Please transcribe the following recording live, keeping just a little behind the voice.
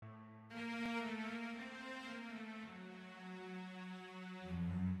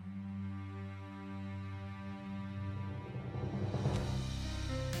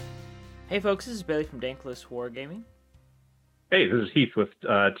Hey folks, this is Bailey from Dankless Wargaming. Hey, this is Heath with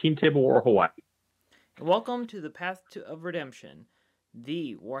Team Table War Hawaii. And welcome to the of Redemption,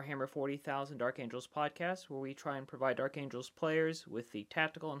 the Warhammer 40,000 Dark Angels podcast, where we try and provide Dark Angels players with the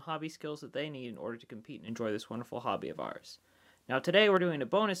tactical and hobby skills that they need in order to compete and enjoy this wonderful hobby of ours. Now today we're doing a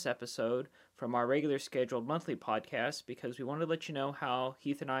bonus episode from our regular scheduled monthly podcast because we wanted to let you know how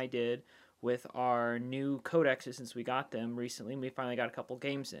Heath and I did with our new codexes since we got them recently. We finally got a couple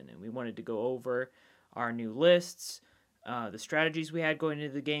games in, and we wanted to go over our new lists, the strategies we had going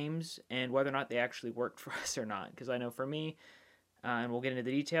into the games, and whether or not they actually worked for us or not. Because I know for me, and we'll get into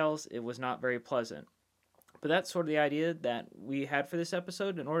the details, it was not very pleasant. But that's sort of the idea that we had for this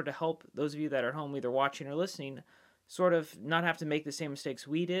episode in order to help those of you that are at home either watching or listening sort of not have to make the same mistakes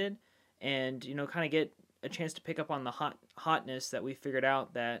we did, and kind of get a chance to pick up on the hotness that we figured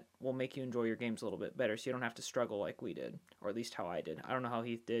out that will make you enjoy your games a little bit better, so you don't have to struggle like we did, or at least how I did. I don't know how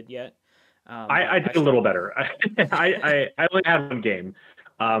Heath did yet. I did a little better. I only had one game,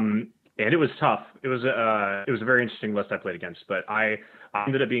 and it was tough. It was a very interesting list I played against, but I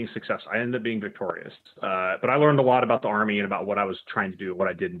ended up being successful. I ended up being victorious. But I learned a lot about the army and about what I was trying to do, what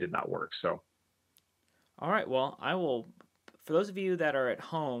I did and did not work. So, all right, well, I will. For those of you that are at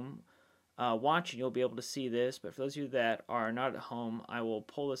home watching, you'll be able to see this. But for those of you that are not at home, I will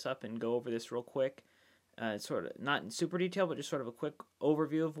pull this up and go over this real quick. Sort of not in super detail, but just sort of a quick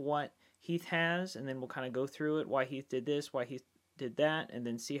overview of what Heath has, and then we'll kind of go through it, why Heath did this, why Heath did that, and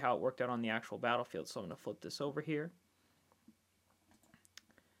then see how it worked out on the actual battlefield. So I'm going to flip this over here.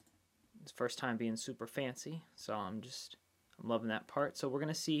 It's first time being super fancy, so I'm loving that part. So we're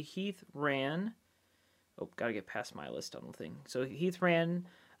going to see Heath ran... Oh, got to get past my list on the thing. So Heath ran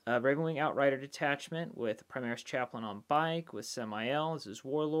a Ravenwing Outrider detachment with Primaris Chaplain on bike, with Samael as his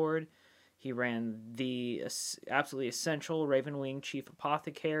warlord. He ran the absolutely essential Ravenwing Chief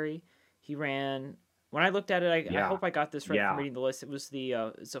Apothecary. He ran... When I looked at it, I hope I got this right from reading the list. It was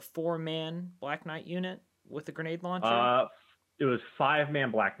it's a 4-man Black Knight unit with a grenade launcher. It was 5-man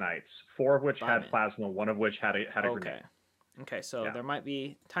Black Knights, 4 of which had plasma, 1 of which had a grenade. Okay, so there might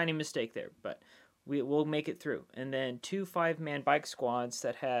be a tiny mistake there, but we'll make it through. And then 2 5-man bike squads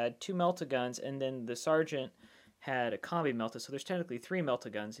that had 2 melta-guns, and then the sergeant had a combi melta, so there's technically 3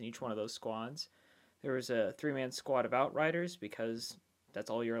 melta-guns in each one of those squads. There was a 3-man squad of Outriders, because that's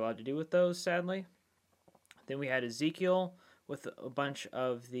all you're allowed to do with those, sadly. Then we had Ezekiel with a bunch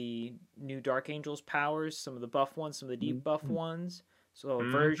of the new Dark Angels powers, some of the buff ones, some of the debuff ones. So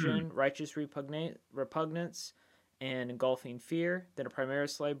Aversion, Righteous Repugnance, and Engulfing Fear. Then a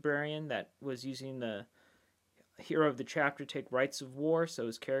Primaris Librarian that was using the Hero of the Chapter take Rites of War, so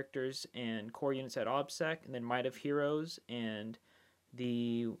his characters and core units had OBSEC. And then Might of Heroes and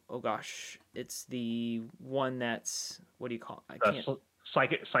it's the one that's, what do you call it? I can't...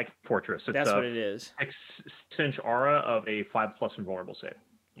 Psychic Fortress. That's what it is. 6-inch aura of a 5+ invulnerable save.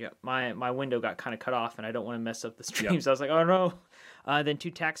 Yeah, my window got kind of cut off, and I don't want to mess up the stream, so I was like, oh no. Then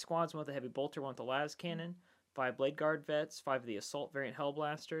 2 tac squads, one with a heavy bolter, one with a las cannon, 5 blade guard vets, 5 of the assault variant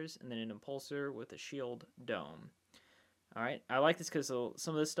hellblasters, and then an impulsor with a shield dome. All right, I like this because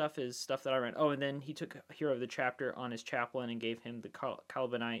some of this stuff is stuff that I ran. Oh, and then he took Hero of the Chapter on his chaplain and gave him the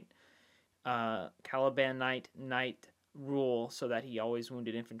Calibanite Knight rule so that he always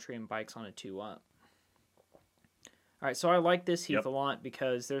wounded infantry and bikes on a 2-up. All right, so I like this Heath a lot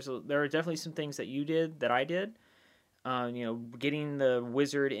because there are definitely some things that you did that I did. Getting the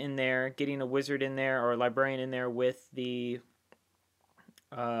wizard in there, getting a wizard in there or a librarian in there with the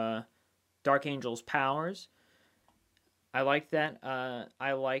Dark Angels powers. I liked that.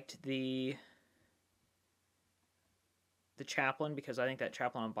 I liked the chaplain because I think that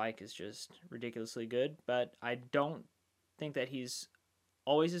chaplain on bike is just ridiculously good, but I don't think that he's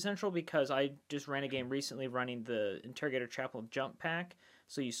always essential because I just ran a game recently running the Interrogator Chaplain Jump Pack,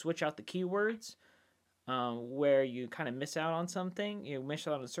 so you switch out the keywords where you kind of miss out on something. You miss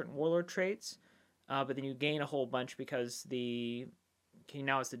out on certain warlord traits, but then you gain a whole bunch because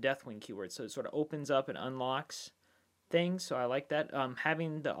now it's the Deathwing keyword, so it sort of opens up and unlocks things, so I like that.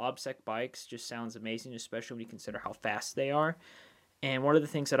 Having the OBSEC bikes just sounds amazing, especially when you consider how fast they are. And one of the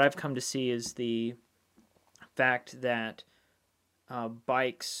things that I've come to see is the fact that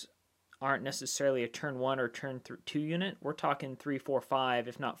bikes aren't necessarily a turn 1 or turn 2 unit. We're talking 3, 4, 5,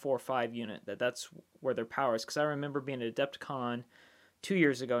 if not 4 or 5 unit. That's where their power is. Because I remember being at Adepticon 2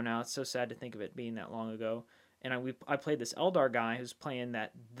 years ago now. It's so sad to think of it being that long ago. And I played this Eldar guy who's playing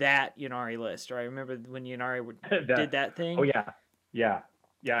that Ynnari list. Or I remember when Ynnari did that thing. Oh yeah,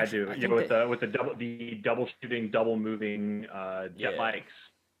 I do. With the double shooting, double moving jet bikes.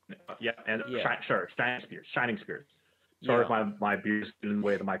 Yeah, and Shining Spears. Sorry if Yeah, my beer's in the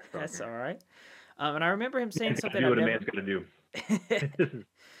way of the microphone that's here. all right. And I remember him saying Man's got to something do I've what a never. man's got to do.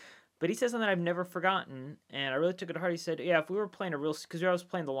 But he said something I've never forgotten, and I really took it to heart. He said, "Yeah, if we were playing a real, because I was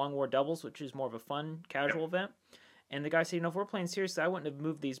playing the Long War Doubles, which is more of a fun, Yep. casual event." And the guy said, if we're playing seriously, I wouldn't have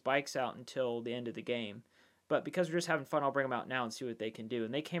moved these bikes out until the end of the game. But because we're just having fun, I'll bring them out now and see what they can do.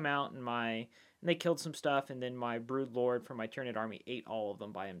 And they came out and they killed some stuff, and then my Brood Lord from my Tyranid army ate all of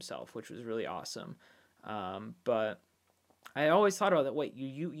them by himself, which was really awesome. But I always thought about that. Wait,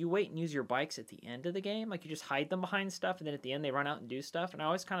 you wait and use your bikes at the end of the game, like you just hide them behind stuff, and then at the end they run out and do stuff. And I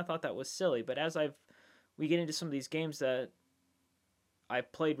always kind of thought that was silly. But as we get into some of these games that I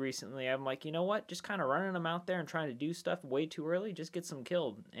played recently, I'm like, you know what? Just kind of running them out there and trying to do stuff way too early just gets them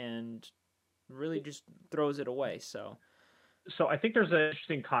killed and really just throws it away. So I think there's an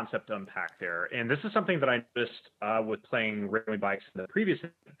interesting concept to unpack there, and this is something that I noticed with playing rally bikes in the previous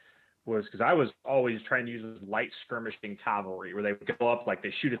was because I was always trying to use light skirmishing cavalry where they would go up, like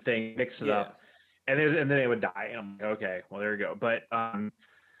they shoot a thing, mix it yeah, up, and then they would die. And I'm like, okay, well there you go. But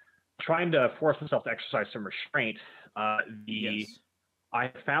trying to force myself to exercise some restraint, the yes,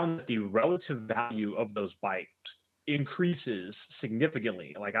 I found that the relative value of those bikes increases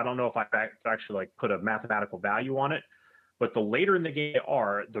significantly. Like I don't know if I actually like put a mathematical value on it, but the later in the game they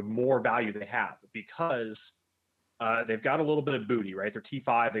are, the more value they have because they've got a little bit of booty, right? They're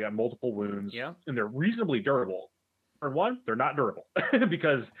T5, they got multiple wounds, yeah, and they're reasonably durable. Turn one, they're not durable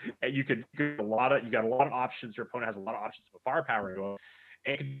because you got a lot of options. Your opponent has a lot of options with firepower going,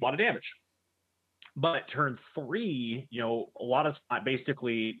 and can do a lot of damage. But turn three, a lot of time,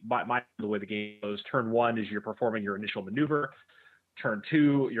 basically, the way the game goes, turn one is you're performing your initial maneuver. Turn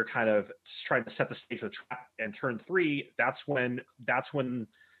two, you're kind of trying to set the stage for the trap, and turn three, that's when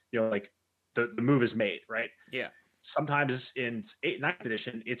like the move is made, right? yeah, Sometimes in 9th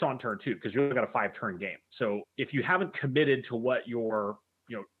edition, it's on turn two because you only got a 5-turn game. So if you haven't committed to what you're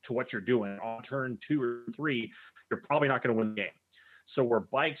doing on turn 2 or 3, you're probably not going to win the game. So where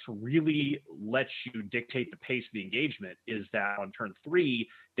bikes really let you dictate the pace of the engagement is that on turn 3,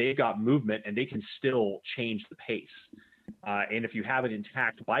 they've got movement and they can still change the pace. And if you have an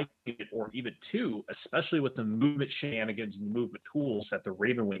intact bike unit or even two, especially with the movement shenanigans and movement tools that the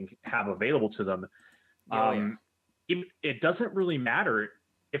Ravenwing have available to them, oh yeah, it doesn't really matter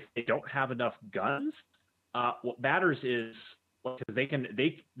if they don't have enough guns. What matters is they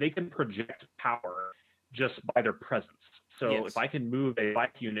can project power just by their presence. So if yes, I can move a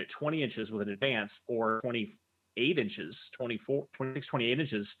bike unit 20 inches with an advance or 28 inches, 24, 26, 28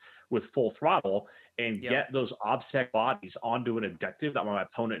 inches with full throttle and yep, get those obstacle bodies onto an objective that my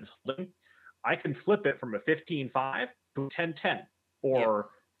opponent is holding, I can flip it from a 15-5 to a 10-10 yeah, or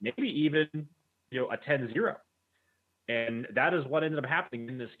maybe even a 10-0. And that is what ended up happening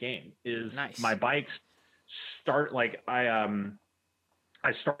in this game is my nice, bikes start like I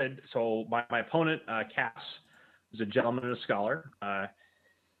started. So my opponent, Cass, is a gentleman and a scholar.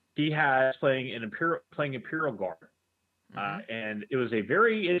 He has playing Imperial Guard, mm-hmm. and it was a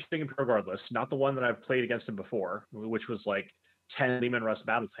very interesting Imperial Guard list, not the one that I've played against him before, which was like 10 Lehman Russ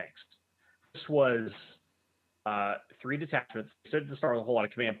battle tanks. This was 3 detachments. He didn't start with a whole lot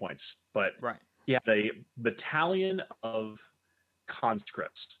of command points, but Right, he had a battalion of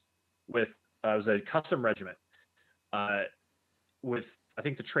conscripts with it was a custom regiment with I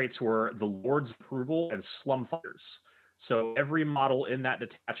think the traits were the Lord's Approval and Slum Fighters. So every model in that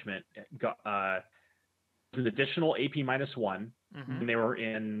detachment got an additional AP -1 mm-hmm. when they were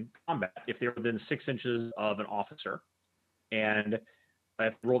in combat if they were within 6 inches of an officer, and if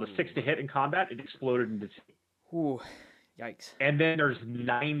they rolled a 6 to hit in combat, it exploded into 2. Ooh, yikes, And then there's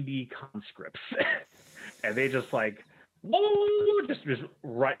 90 conscripts, and they just like whoa,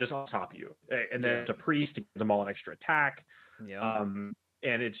 just on top of you. And then yeah, it's a priest to give them all an extra attack. yeah,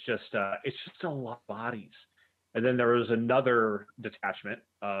 And it's just a lot of bodies. And then there was another detachment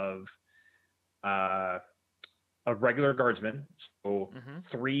of regular guardsmen, so mm-hmm.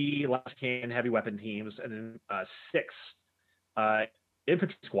 3 last cannon heavy weapon teams, and then 6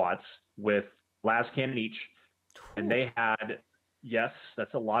 infantry squads with last cannon each. And they had, yes,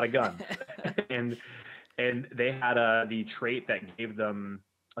 that's a lot of guns. and they had the trait that gave them,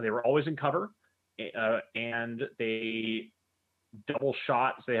 they were always in cover, and they double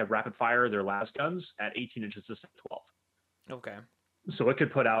shot, so they have rapid fire their las guns at 18 inches to 12. Okay, So it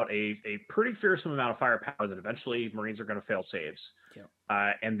could put out a pretty fearsome amount of firepower that eventually Marines are going to fail saves.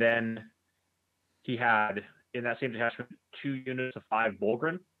 yeah, And then he had, in that same detachment, 2 units of 5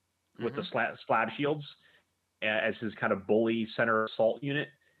 Bulgren with mm-hmm. the slab shields as his kind of bully center assault unit.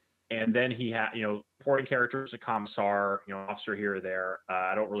 And then he had, supporting characters, a commissar, officer here or there.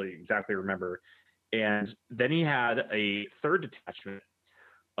 I don't really exactly remember. And then he had a third detachment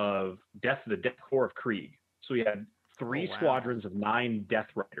of the Death Corps of Krieg. So he had three squadrons of 9 Death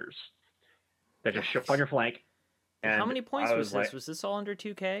Riders that just showed up on your flank. And how many points was this? Was this all under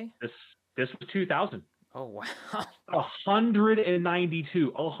 2K? This was 2,000. Oh wow.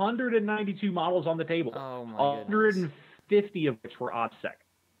 192 models on the table. Oh my 150 of which were OBSEC.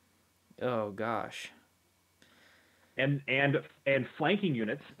 Oh gosh. And flanking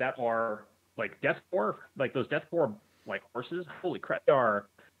units that are like Death Corps, like those Death Corps like horses. Holy crap! They are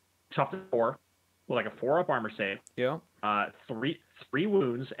tough to 4 with like a 4-up armor save. Yeah. 3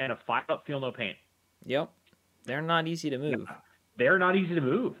 wounds and a 5-up feel no pain. Yep. They're not easy to move. Yeah. They're not easy to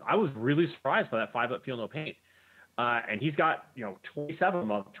move. I was really surprised by that 5-up feel no pain. And he's got 27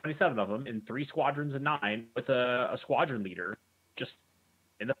 of them in 3 squadrons and 9 with a squadron leader just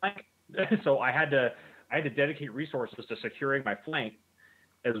in the flank. So I had to dedicate resources to securing my flank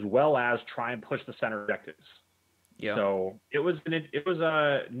as well as try and push the center objectives. Yeah. So it was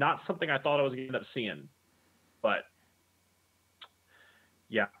not something I thought I was going to end up seeing, but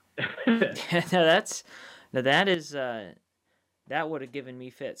yeah. That would have given me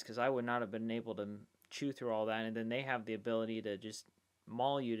fits because I would not have been able to chew through all that, and then they have the ability to just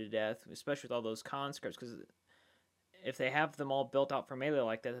maul you to death, especially with all those conscripts. Because if they have them all built out for melee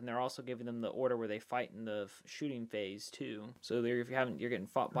like that, then they're also giving them the order where they fight in the shooting phase too. So you're getting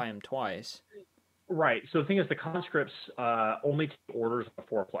fought by them twice. Right. So the thing is, the conscripts only take orders of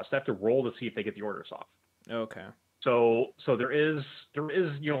 4+. They have to roll to see if they get the orders off. Okay. So there is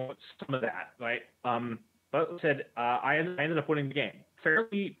some of that, right? But like I said, I ended up winning the game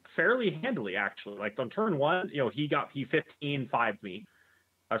fairly handily, actually. Like on turn 1, he 15-5'd me.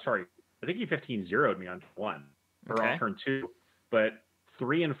 Sorry, I think he 15-0'd me on turn 1 or on turn 2. But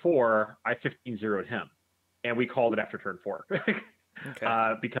 3 and 4, I 15-0'd him, and we called it after turn 4. Okay.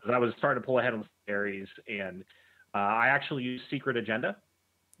 Because I was starting to pull ahead on the Ares, and I actually used Secret Agenda.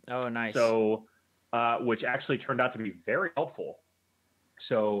 Oh, nice. So, which actually turned out to be very helpful.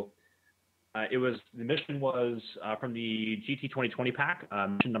 So. The mission was from the GT 2020 pack,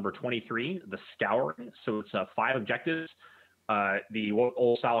 mission number 23, the Scouring. So it's 5 objectives, the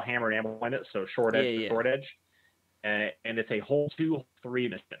old style hammer and ammo in it, so short edge to short edge, and it's a whole 2-3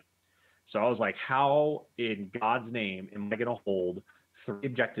 mission. So I was like, how in God's name am I going to hold 3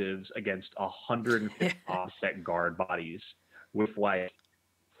 objectives against 150 offset guard bodies with like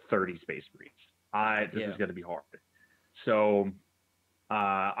 30 Space Marines? This is going to be hard. So.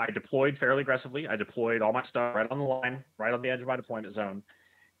 I deployed fairly aggressively. I deployed all my stuff right on the line, right on the edge of my deployment zone,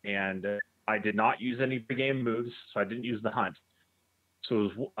 and I did not use any pre-game moves, so I didn't use the hunt. So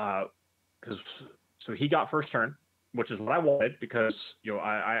it was, so he got first turn, which is what I wanted because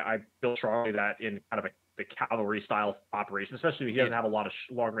I feel strongly that in kind of the cavalry style operation, especially if he doesn't have a lot of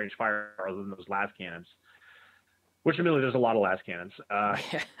long range fire other than those las cannons, which admittedly there's a lot of las cannons.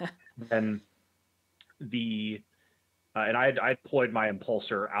 Then and I deployed my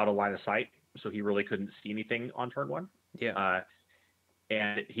impulsor out of line of sight, so he really couldn't see anything on turn 1. Yeah.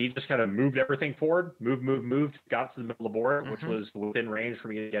 And he just kind of moved everything forward, moved, got to the middle of the board, which was within range for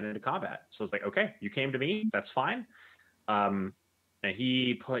me to get into combat. So it's like, okay, you came to me, that's fine. And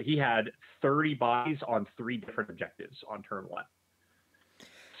he had 30 bodies on 3 different objectives on turn 1.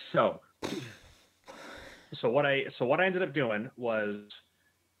 So what I ended up doing was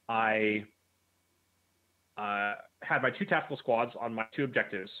I had my 2 tactical squads on my 2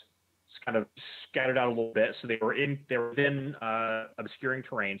 objectives, just kind of scattered out a little bit, so they were within obscuring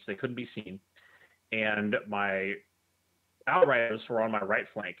terrain, so they couldn't be seen. And my outriders were on my right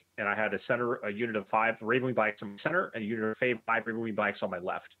flank, and I had a unit of 5 Ravenwing bikes on my center, and a unit of 5 Ravenwing bikes on my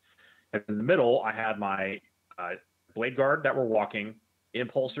left. And in the middle, I had my Blade Guard that were walking,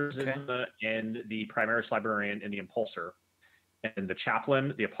 impulsors in the Primaris Librarian in the impulsor, and the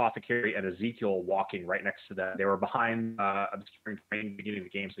Chaplain, the Apothecary, and Ezekiel walking right next to them. They were behind obscuring terrain at the beginning of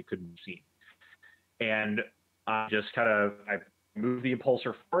the game, so they couldn't be seen. And I moved the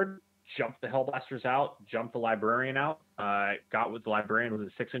impulsor forward, jumped the Hellblasters out, jumped the Librarian out, got with the Librarian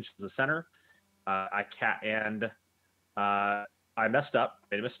within 6 inches of the center. I messed up,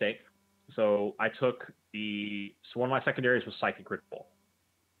 made a mistake. So I took one of my secondaries was Psychic Ritual,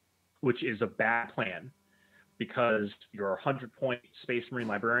 which is a bad plan, because your 100-point Space Marine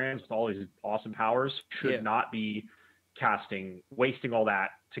Librarians with all these awesome powers should not be wasting all that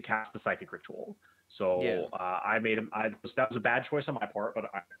to cast the Psychic Ritual. So I made him. That was a bad choice on my part, but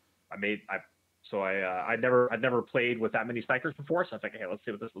I'd never played with that many Psychers before, so I was like, hey, let's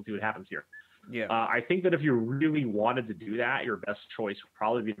see what happens here. Yeah. I think that if you really wanted to do that, your best choice would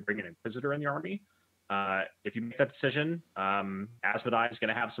probably be to bring an Inquisitor in the army, if you make that decision, Asmodai is going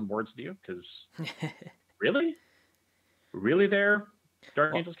to have some words with you because really there,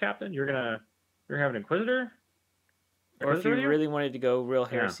 Dark Angels Captain, you're gonna have an Inquisitor. Or if you really wanted to go real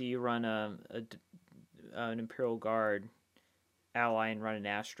Yeah. heresy, you run an Imperial Guard ally and run an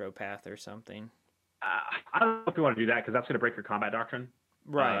Astropath or something. I don't know if you want to do that because that's going to break your combat doctrine.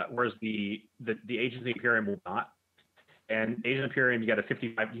 Right. Whereas the Agents of the Imperium will not. And Agent Imperium, you get a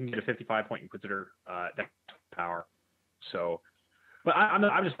 55. You can get a 55-point Inquisitor power. So, but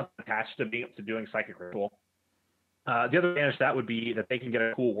I'm just not attached to doing Psychic Ritual. The other advantage to that would be that they can get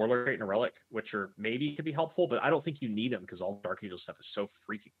a cool Warlord trait and a relic, which are maybe could be helpful, but I don't think you need them because all the Dark Angel stuff is so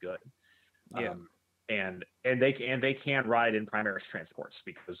freaking good. Yeah. And they can ride in Primaris transports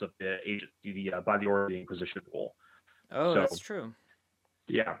because of the by the order of the Inquisition rule. Oh, that's true.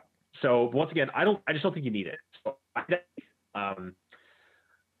 Yeah. So once again, I just don't think you need it. So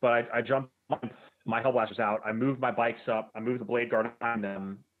but I jumped my Hellblasters out. I moved my bikes up. I moved the Blade Guard behind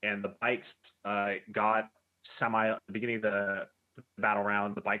them, and the bikes got at the beginning of the battle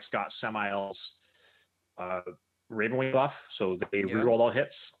round. The bikes got Samael's Ravenwing buff, so they rerolled all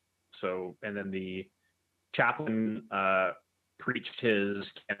hits. So and then the Chaplain preached his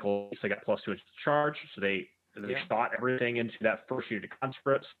canonical, so they got +2 inches to charge. So they shot everything into that first unit of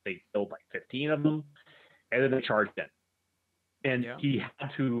conscripts. They killed like 15 of them, and then they charged in. And he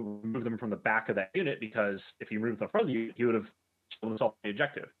had to remove them from the back of that unit because if he removed them from the unit, he would have killed himself the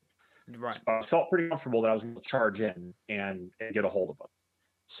objective. Right. So I felt pretty comfortable that I was going to charge in and get a hold of them.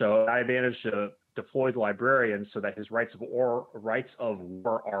 So I managed to deploy the Librarian so that his Rights of War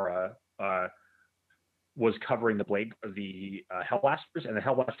aura was covering the Hellblasters, and the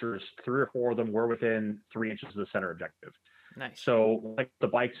Hellblasters, 3 or 4 of them were within 3 inches of the center objective. Nice. So, like the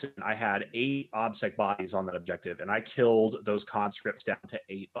bikes, I had 8 OBSEC bodies on that objective, and I killed those conscripts down to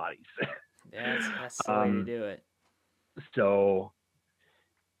 8 bodies. That's the way to do it. So,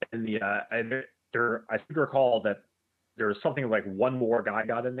 and I seem to recall that there was something like 1 more guy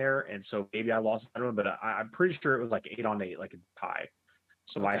got in there, and so maybe I lost one, but I'm pretty sure it was like 8 on 8, like a tie.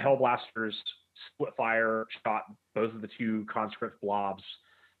 So my Hellblasters split fire, shot both of the 2 conscript blobs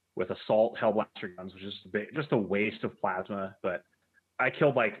with assault Hellblaster guns, which is just a waste of plasma. But I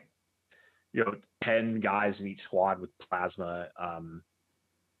killed 10 guys in each squad with plasma.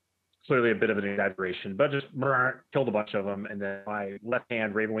 Clearly a bit of an exaggeration, but just killed a bunch of them. And then my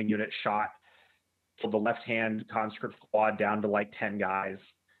left-hand Ravenwing unit killed the left-hand conscript squad down to like 10 guys.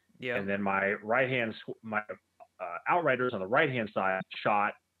 Yeah. And then my right-hand, Outriders on the right-hand side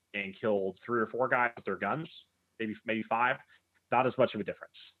shot and killed 3 or 4 guys with their guns, maybe 5. Not as much of a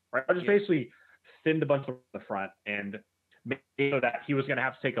difference, right? I just basically thinned a bunch of the front and made so that he was going to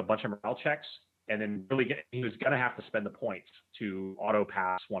have to take a bunch of morale checks, and then he was going to have to spend the points to auto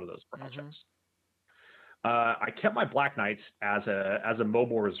pass one of those morale checks. I kept my Black Knights as a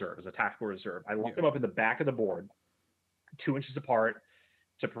mobile reserve, as a tactical reserve. I locked them up in the back of the board, 2 inches apart,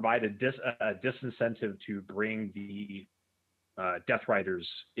 to provide a disincentive to bring the Death Riders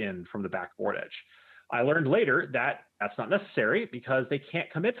in from the back board edge. I learned later that that's not necessary because they can't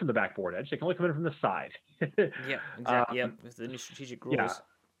come in from the back board edge. They can only come in from the side. Yeah, exactly. With the new strategic rules. Yeah.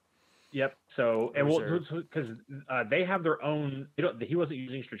 Yep. So, and because they have their own, he wasn't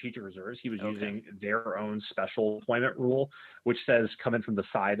using strategic reserves. He was using their own special deployment rule, which says come in from the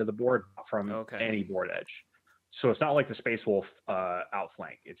side of the board, not from any board edge. So it's not like the Space Wolf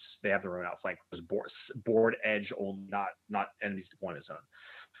outflank. They have their own outflank. It's board edge only, not enemies deployment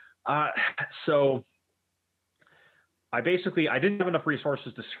zone. So I didn't have enough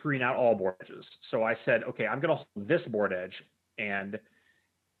resources to screen out all board edges. So I said, okay, I'm going to hold this board edge and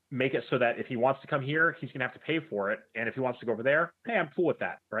make it so that if he wants to come here, he's going to have to pay for it. And if he wants to go over there, hey, I'm cool with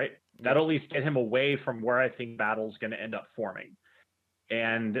that, right? Yeah. That'll at least get him away from where I think battle's going to end up forming.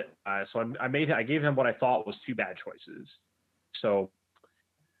 And so I gave him what I thought was 2 bad choices. So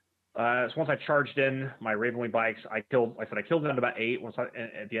once I charged in my Ravenwing bikes, I killed them about 8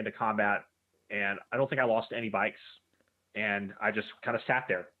 at the end of combat, and I don't think I lost any bikes. And I just kind of sat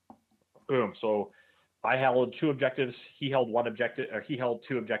there. Boom. So I held 2 objectives. He held 1 objective. Or he held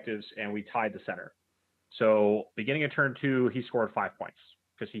 2 objectives, and we tied the center. So beginning of turn 2, he scored 5 points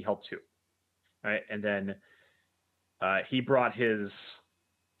because he held 2. Right, and then he brought his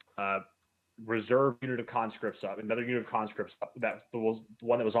reserve unit of conscripts up, another unit of conscripts up. That was the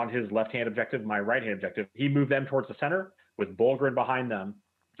one that was on his left-hand objective, my right-hand objective. He moved them towards the center with Bulgrin behind them,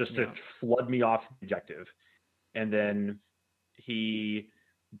 just to flood me off the objective. And then he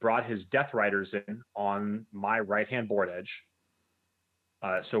brought his Death Riders in on my right-hand board edge.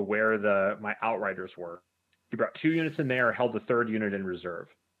 So where my Outriders were. He brought 2 units in there, held the 3rd unit in reserve.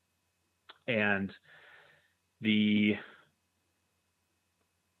 And the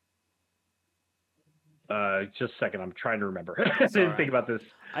just a second, I'm trying to remember. I didn't think about this.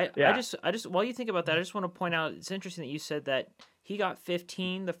 I just while you think about that, I just want to point out it's interesting that you said that he got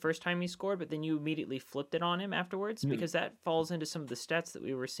 15 the first time he scored, but then you immediately flipped it on him afterwards, because that falls into some of the stats that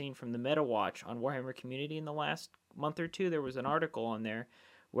we were seeing from the Meta Watch on Warhammer Community in the last month or two. There was an article on there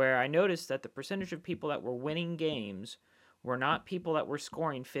where I noticed that the percentage of people that were winning games were not people that were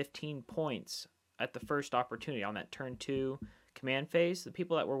scoring 15 points at the first opportunity on that turn 2 command phase. The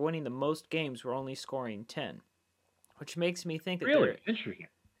people that were winning the most games were only scoring 10, which makes me think that really interesting.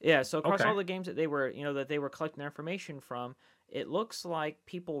 Yeah, so across all the games that they were, that they were collecting their information from, it looks like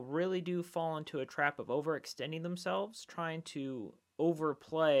people really do fall into a trap of overextending themselves, trying to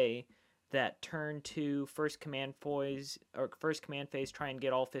overplay that turn 2 first command phase, try and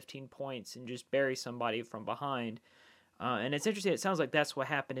get all 15 points and just bury somebody from behind. And it's interesting. It sounds like that's what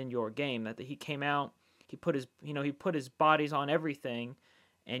happened in your game. That he came out, he put his bodies on everything,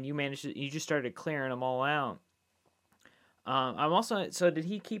 and you just started clearing them all out. So did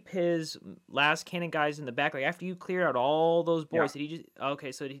he keep his last cannon guys in the back? Like after you cleared out all those boys, did he just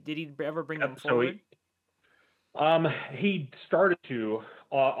okay? So did he ever bring them forward? He started to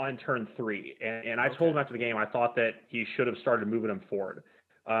on turn 3, and I told him after the game I thought that he should have started moving them forward,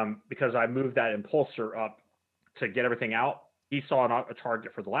 because I moved that impulsor up to get everything out. He saw a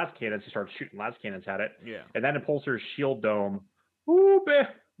target for the last cannons. He started shooting last cannons at it. Yeah. And that impulsor's shield dome,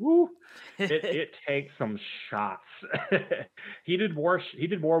 it takes some shots. He did more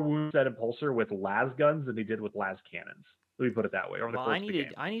wounds that impulsor with las guns than he did with las cannons. Let me put it that way. Over the course of the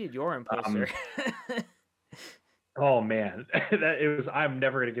game. I needed your impulsor. Oh man, I'm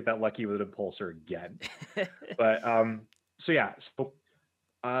never gonna get that lucky with an impulsor again. But I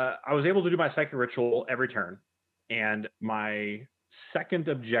was able to do my second ritual every turn, and my second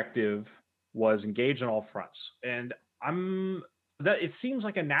objective was engage on all fronts. And it seems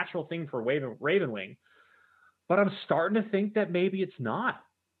like a natural thing for Ravenwing, but I'm starting to think that maybe it's not.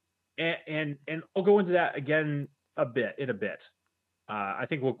 And I'll go into that again in a bit. I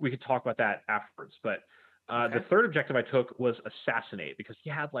think we could talk about that afterwards. But the third objective I took was assassinate, because he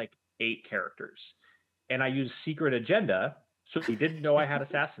had like 8 characters, and I used secret agenda, so he didn't know I had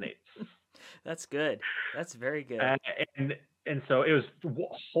assassinate. That's good. That's very good. And so it was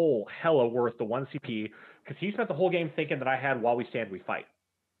whole hella worth the 1 CP, because he spent the whole game thinking that I had while we stand, we fight.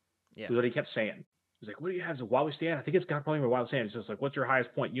 Yeah. That's what he kept saying. He's like, what do you have? While we stand? I think it's got probably while we stand. It's just like, what's your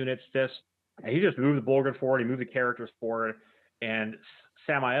highest point units? This. And he just moved the Bulgard forward. He moved the characters forward. And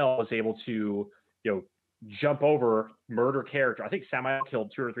Samael was able to, jump over, murder character. I think Samael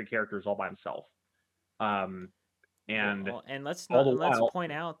killed 2 or 3 characters all by himself. And let's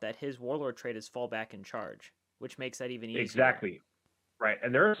point out that his warlord trait is fall back in charge, which makes that even easier. Exactly. Right.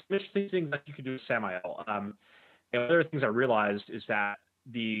 And there are some interesting things that you can do with Samael. And other things I realized is that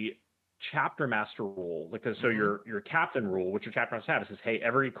the chapter master rule, so your captain rule, which your chapter master has, is, hey,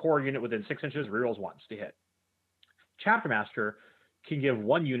 every core unit within 6 inches rerolls once to hit. Chapter master can give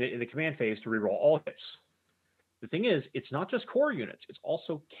 1 unit in the command phase to reroll all hits. The thing is, it's not just core units; it's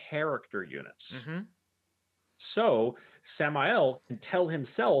also character units. Mm-hmm. So Samael can tell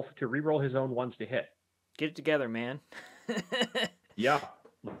himself to reroll his own ones to hit. Get it together, man. Yeah.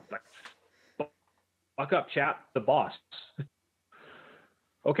 Fuck up, chap. The boss.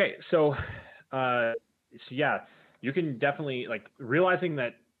 Okay, so yeah, you can definitely, realizing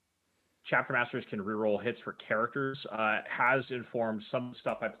that chapter masters can reroll hits for characters has informed some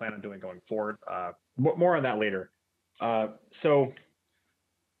stuff I plan on doing going forward. More on that later. So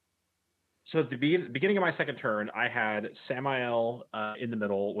at the beginning of my second turn, I had Samael in the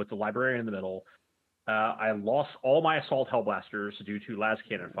middle with the librarian in the middle. I lost all my assault hellblasters due to las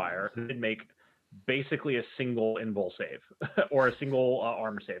cannon fire. I didn't make basically a single invul save or a single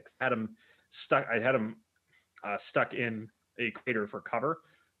armor save. I had him stuck in a crater for cover.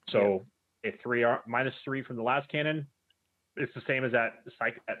 So a -3 from the las cannon, it's the same as that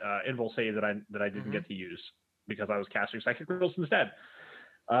invul save that I didn't get to use because I was casting psychic riddles instead.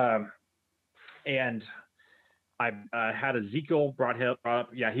 And I had Ezekiel brought up.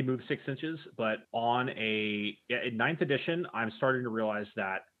 Yeah, he moved 6 inches, but in 9th edition, I'm starting to realize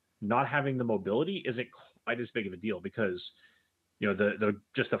that not having the mobility isn't quite as big of a deal, because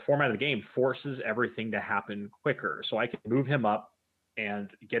the format of the game forces everything to happen quicker. So I can move him up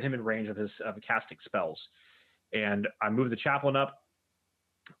and get him in range of casting spells. And I moved the chaplain up,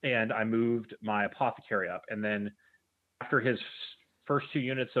 and I moved my apothecary up. And then after his first 2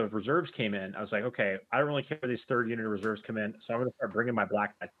 units of reserves came in, I was like, okay, I don't really care if these 3rd unit of reserves come in, so I'm going to start bringing my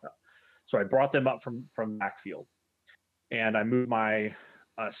black knights up. So I brought them up from backfield, and I moved my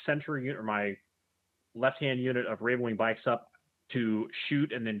center unit, or my left-hand unit of Ravenwing bikes up to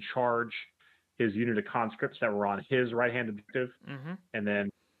shoot and then charge his unit of conscripts that were on his right-hand objective. Mm-hmm. And then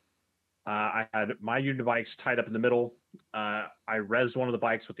I had my unit of bikes tied up in the middle. I rezzed one of the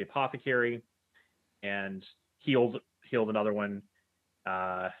bikes with the apothecary and healed another one.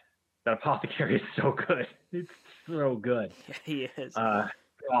 That apothecary is so good. It's so good. Yeah, he is.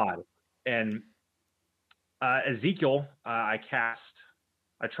 God. And Ezekiel, I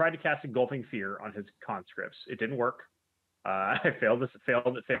tried to cast Engulfing Fear on his conscripts. It didn't work. I failed it.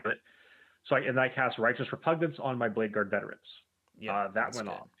 So I cast Righteous Repugnance on my Blade Guard veterans. Yeah, that went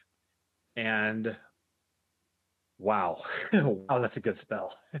off. And wow, wow, that's a good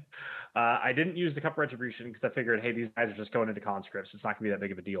spell. I didn't use the Cup of Retribution because I figured, hey, these guys are just going into conscripts. It's not going to be that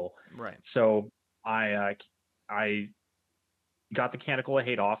big of a deal. Right. So I got the Canticle of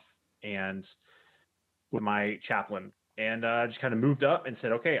Hate off and with my chaplain, and just kind of moved up and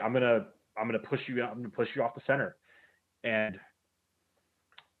said, okay, I'm gonna push you out. I'm gonna push you off the center. And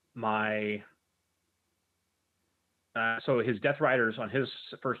my so his Death Riders on his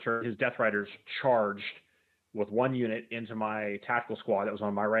first turn, his Death Riders charged with one unit into my tactical squad that was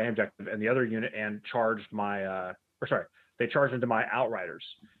on my right hand objective, and the other unit and charged my they charged into my Outriders.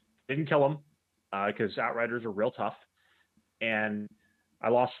 Didn't kill them because Outriders are real tough, and I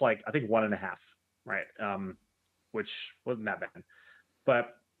lost I think 1.5, right? Which wasn't that bad,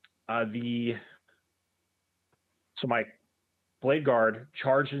 but so my Blade Guard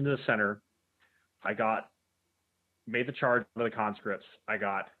charged into the center. I made the charge for the conscripts. I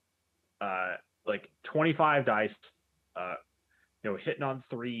got 25 dice, hitting on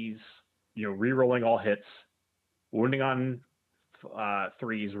 3s, re-rolling all hits, wounding on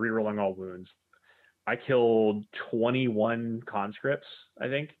 3s, re-rolling all wounds. I killed 21 conscripts, I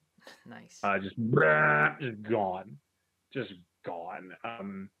think. Nice. Just gone.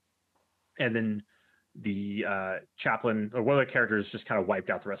 And then the chaplain, or one of the characters, just kind of wiped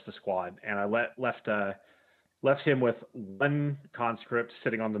out the rest of the squad, and I left him with one conscript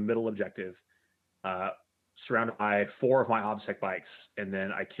sitting on the middle objective, surrounded by 4 of my obsec bikes, and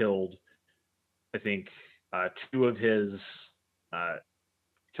then I killed, I think, 2 of his,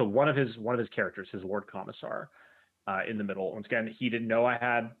 killed one of his characters, his Lord Commissar, in the middle. Once again, he didn't know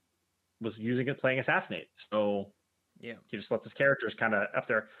I was using it playing Assassinate, so yeah, he just left his characters kind of up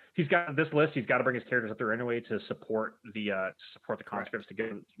there. He's got this list. He's got to bring his characters up there anyway to support the conscripts to give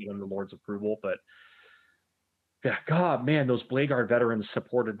them the Lord's approval. But yeah, God, man, those Blade Guard veterans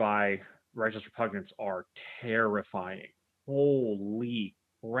supported by Righteous Repugnance are terrifying. Holy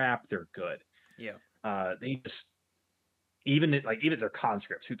crap, they're good. Yeah. They just even their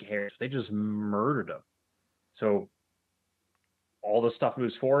conscripts, who cares? They just murdered them. So all this stuff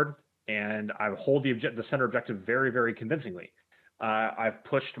moves forward, and I hold the center objective very, very convincingly. I've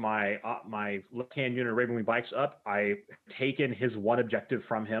pushed my left-hand unit of Ravenwing bikes up. I've taken his one objective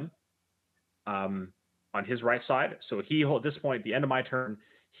from him on his right side. So at this point, at the end of my turn,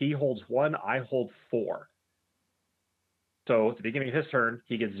 he holds 1, I hold 4. So at the beginning of his turn,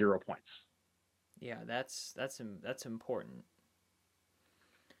 he gets 0 points. Yeah, that's important.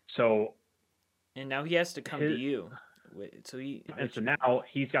 So, and now he has to come to you. So now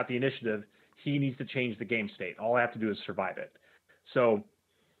he's got the initiative. He needs to change the game state. All I have to do is survive it. So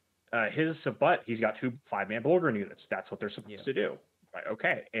but he's got 2 5-man Bulgarian units. That's what they're supposed to do. Right?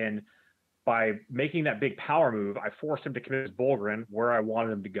 Okay. And by making that big power move, I forced him to commit his Bulgarin where I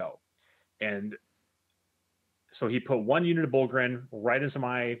wanted him to go. And so he put 1 unit of Bulgarin right into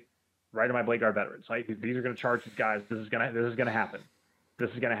my Blade Guard veterans. Like, these are going to charge these guys. This is gonna happen. This is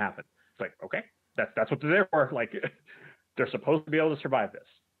gonna happen. It's like, okay, that's what they're there for. Like, they're supposed to be able to survive this.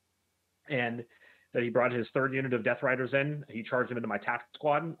 And then he brought his 3rd unit of Death Riders in. He charged them into my tactical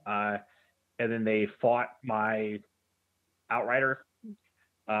squad, and then they fought my Outrider.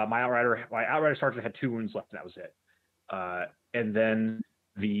 My Outrider sergeant had 2 wounds left, and that was it. And then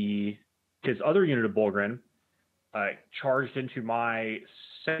his other unit of Bulgarin charged into my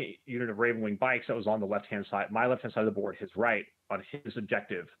 2nd unit of Ravenwing bikes that was on the left-hand side, my left-hand side of the board, his right, on his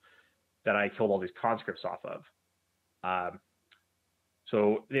objective that I killed all these conscripts off of.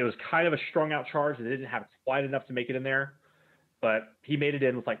 So it was kind of a strung out charge. They didn't have quite enough to make it in there, but he made it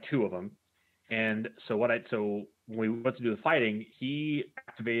in with 2 of them. And so when we went to do the fighting, he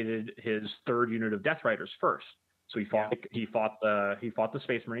activated his 3rd unit of Death Riders first. So he fought the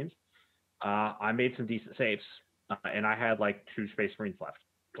Space Marines. I made some decent saves, and I had 2 Space Marines left.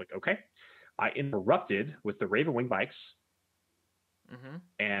 Okay. I interrupted with the Ravenwing bikes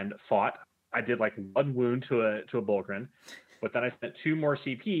and fought. I did 1 wound to a Bulgrin, but then I spent 2 more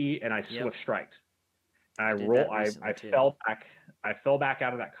CP and I swift striked. And I fell back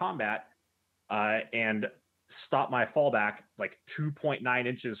out of that combat and stop my fallback like 2.9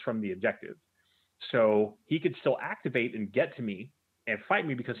 inches from the objective. So he could still activate and get to me and fight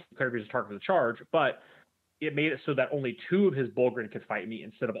me because he cleared his target for the charge, but it made it so that only 2 of his Bulgrin could fight me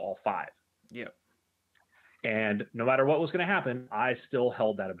instead of all 5. Yep. And no matter what was going to happen, I still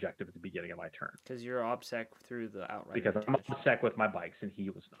held that objective at the beginning of my turn. Because you're OBSEC through the outright. Because I'm OBSEC with my bikes and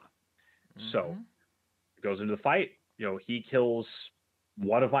he was not. So it goes into the fight. He kills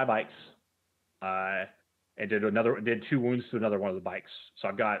one of my bikes, and did 2 wounds to another one of the bikes. So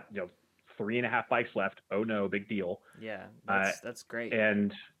I've got 3.5 bikes left. Oh no, big deal. Yeah, that's great.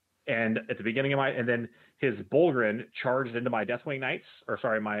 And at the beginning of and then his Bulgrin charged into my Deathwing Knights,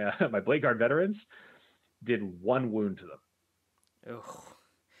 my Blade Guard veterans, did 1 wound to them. Ugh.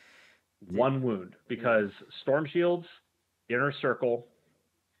 1 wound because Storm Shields, Inner Circle,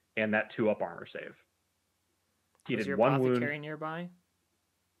 and that 2-up armor save. He was did your 1 wound. Apothecary nearby?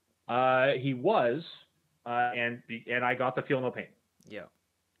 He was, and I got the Feel No Pain. Yeah.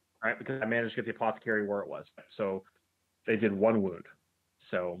 Right, because I managed to get the Apothecary where it was. So they did 1 wound.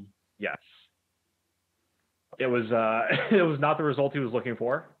 So yes, it was not the result he was looking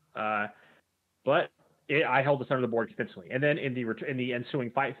for, but I held the center of the board convincingly. And then in the ensuing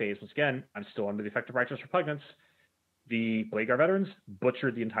fight phase, once again, I'm still under the effect of Righteous Repugnance. The Blade Guard veterans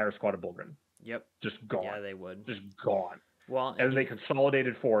butchered the entire squad of Bulgrin. Yep. Just gone. Yeah, they would. Just gone. Well, and they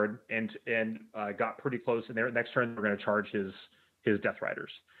consolidated forward and got pretty close. And their next turn, they're going to charge his Death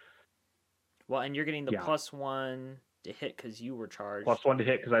Riders. Well, and you're getting the +1 to hit because you were charged. +1 to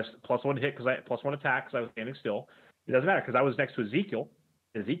hit because I +1 attack because I was standing still. It doesn't matter because I was next to Ezekiel.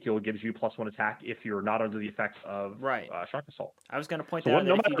 Ezekiel gives you +1 attack if you're not under the effects of Shock Assault. I was going to point out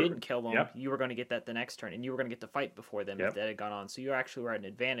that if you didn't kill them, you were going to get that the next turn, and you were going to get to fight before them if that had gone on. So you actually were at an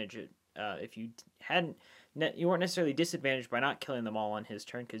advantage. If you hadn't, you weren't necessarily disadvantaged by not killing them all on his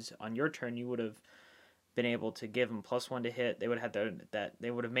turn, because on your turn you would have been able to give them +1 to hit. They would have had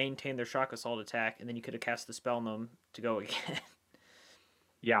they would have maintained their Shock Assault attack, and then you could have cast the spell on them to go again.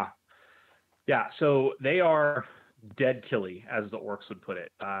 Yeah. So they are dead killy, as the orcs would put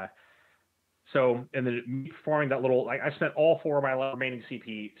it. So, and then performing that little, I spent all 4 of my remaining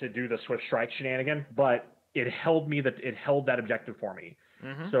CP to do the Swift Strike shenanigan, but it held that objective for me.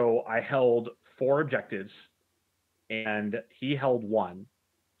 Mm-hmm. So I held 4 objectives, and he held 1.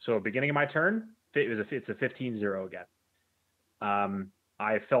 So beginning of my turn, it's a 15-0 again.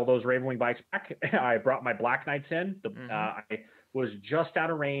 I fell those Ravenwing bikes back. I brought my Black Knights in. I was just out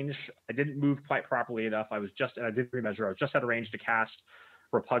of range. I didn't move quite properly enough. I didn't remeasure. I was just out of range to cast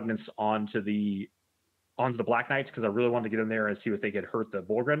Repugnance onto the Black Knights because I really wanted to get in there and see if they could hurt the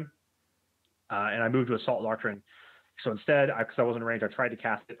Bulgrin. And I moved to Assault Doctrine. So instead, because I wasn't in range, I tried to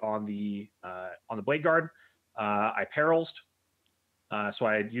cast it on the Blade Guard. I perils. So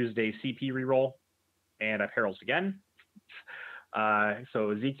I used a CP reroll, and I perils again.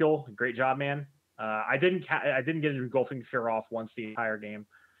 So Ezekiel, great job, man. I didn't get Engulfing Fear off once the entire game,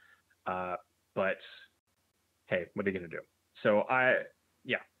 but hey, what are you gonna do? So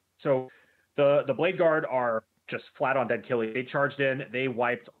So the Blade Guard are just flat on dead killing. They charged in. They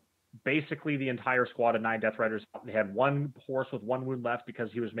wiped basically the entire squad of 9 Death Riders. They had 1 horse with 1 wound left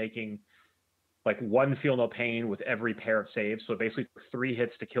because he was making like 1 Feel No Pain with every pair of saves. So basically 3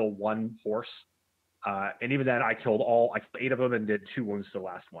 hits to kill 1 horse. And even then, I killed 8 of them and did 2 wounds to the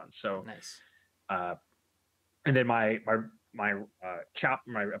last one. So nice. And then my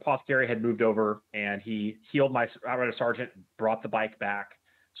Apothecary had moved over, and he healed my Outrider Sergeant, brought the bike back.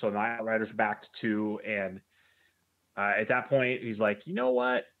 So my Outriders back to 2, and at that point, he's like, you know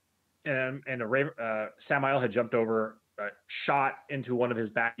what? And Samael had jumped over, shot into one of his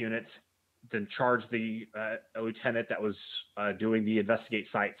back units, then charged the lieutenant that was doing the investigate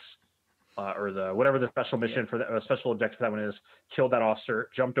sites, or the whatever the special mission for the special objective for that one is, killed that officer,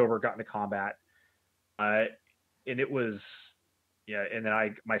 jumped over, got into combat, and it was and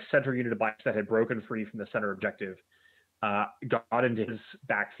then my center unit of bikes that had broken free from the center objective got into his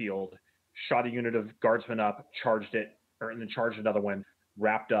backfield, shot a unit of guardsmen up, charged it, and then charged another one,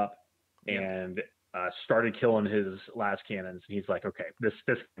 wrapped up, and started killing his last cannons. And he's like, okay, this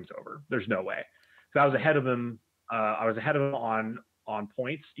game's over. There's no way. So I was ahead of him. I was ahead of him on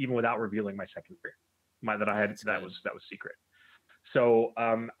points, even without revealing my secondary. That was secret. So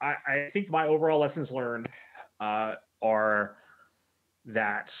I think my overall lessons learned are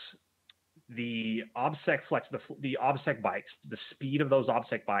that the OBSEC the OBSEC bikes, the speed of those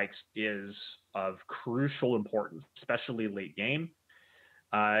OBSEC bikes is of crucial importance, especially late game.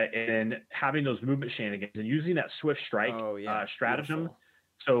 And having those movement shenanigans and using that Swift Strike stratagem. Beautiful.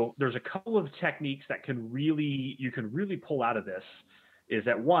 So there's a couple of techniques that you can really pull out of this is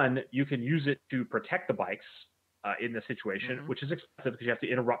that one, you can use it to protect the bikes in this situation, Mm-hmm. which is expensive because you have to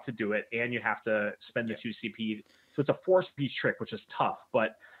interrupt to do it, and you have to spend the Yep. 2 CP. So it's a 4 CP trick, which is tough.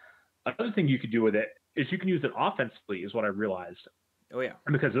 But another thing you could do with it is you can use it offensively, is what I realized. Oh yeah.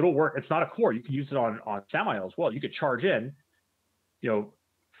 And because it'll work. It's not a core. You can use it on Samael as well. You could charge in,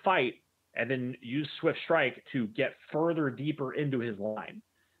 fight, and then use Swift Strike to get further deeper into his line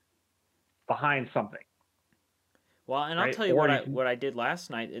behind something. Well, and I'll tell you what I did last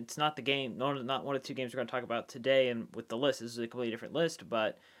night. It's not the game, not one of the two games we're going to talk about today. And with the list, this is a completely different list.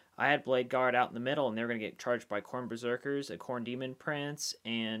 But I had Blade Guard out in the middle, and they were going to get charged by Corn Berserkers, a Corn Demon Prince,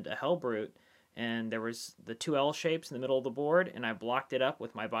 and a Hellbrute. And there was the two L shapes in the middle of the board, and I blocked it up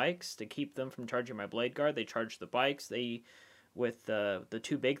with my bikes to keep them from charging my Blade Guard. They charged the bikes. With the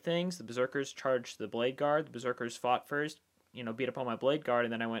two big things, the Berserkers charged the Blade Guard. The Berserkers fought first, beat up on my Blade Guard,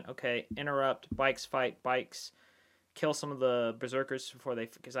 and then I went, okay, interrupt, bikes fight, bikes kill some of the Berserkers before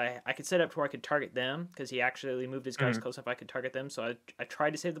because I could set up to where I could target them, because he actually moved his guys close enough I could target them. So I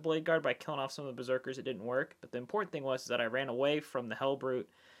tried to save the Blade Guard by killing off some of the Berserkers. It didn't work. But the important thing was that I ran away from the Hellbrute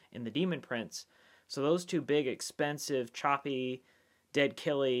and the Demon Prince. So those two big, expensive, choppy, dead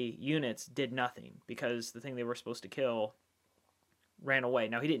killy units did nothing, because the thing they were supposed to kill ran away.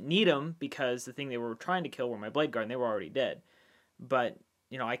 Now, he didn't need them, because the thing they were trying to kill were my Blade Guard, and they were already dead. But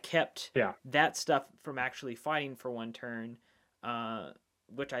I kept that stuff from actually fighting for one turn,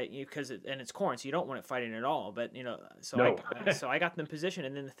 which it's corn, so you don't want it fighting at all. But so I got them positioned,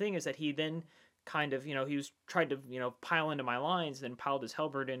 and then the thing is that he then kind of he was tried to pile into my lines, and then piled his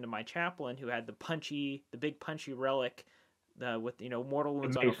Hellbird into my chaplain, who had the big punchy relic. With mortal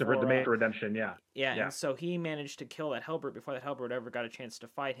wounds on the Mace of Redemption, yeah, and so he managed to kill that Hellbird before that Hellbird ever got a chance to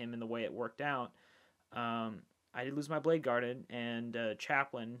fight him. In the way it worked out, I did lose my Blade Guard and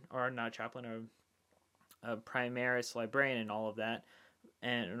Chaplain, or not Chaplain, a Primaris Librarian and all of that,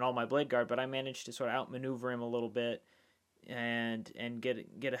 and all my Blade Guard, but I managed to sort of outmaneuver him a little bit, and get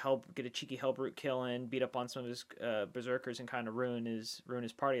a cheeky Hellbrute kill in, beat up on some of his Berserkers, and kind of ruin his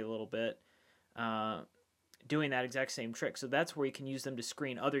party a little bit. Doing that exact same trick. So that's where you can use them to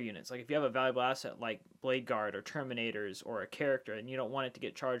screen other units. Like if you have a valuable asset like Blade Guard or Terminators or a character, and you don't want it to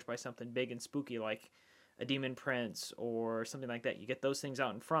get charged by something big and spooky like a Demon Prince or something like that, you get those things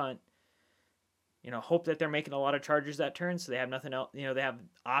out in front. Hope that they're making a lot of charges that turn, so they have nothing else. They have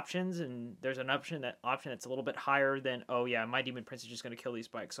options, and there's an option that's a little bit higher than, oh yeah, my Demon Prince is just going to kill these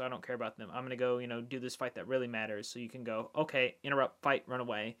bikes, so I don't care about them. I'm going to go, do this fight that really matters. So you can go, okay, interrupt, fight, run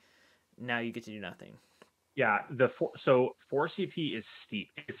away. Now you get to do nothing. Yeah, 4 CP is steep.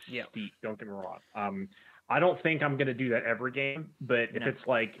 It's steep. Don't get me wrong. I don't think I'm going to do that every game, but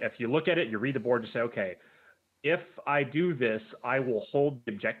if you look at it, you read the board, and say, okay, if I do this, I will hold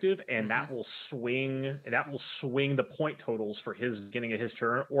the objective, and that will swing the point totals for his beginning of his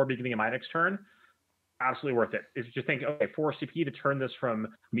turn or beginning of my next turn. Absolutely worth it. If you just think, okay, 4 CP to turn this from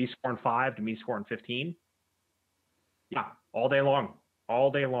me scoring 5 to me scoring 15. Yeah, all day long.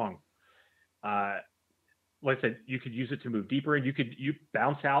 Like I said, you could use it to move deeper, and you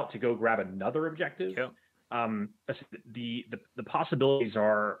bounce out to go grab another objective. Yep. The possibilities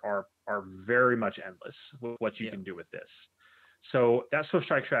are very much endless with what you can do with this. So that Swift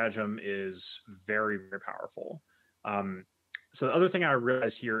Strike stratagem is very, very powerful. So the other thing I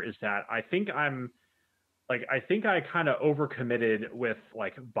realized here is that I think I kind of overcommitted with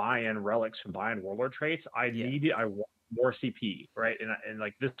like buy-in relics and buy-in warlord traits. I want more CP, right? And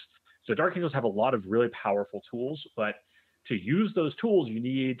like this. So Dark Angels have a lot of really powerful tools, but to use those tools, you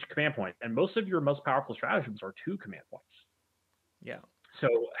need command points. And most of your most powerful stratagems are 2 command points. Yeah. So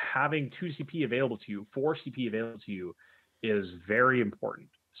having 2 CP available to you, 4 CP available to you is very important.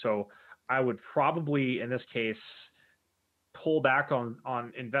 So I would probably, in this case, pull back on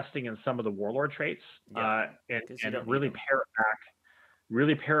investing in some of the warlord traits and really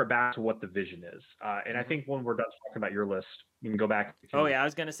pair it back to what the vision is. And I think when we're done talking about your list, you can go back. I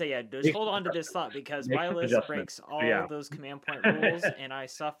was going to say, just hold on to this thought, because my list breaks all of those command point rules, and I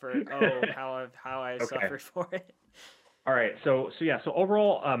suffered. Oh, how I suffered for it. All right. So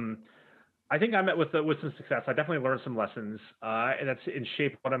overall, I think I met with some success. I definitely learned some lessons, and that's in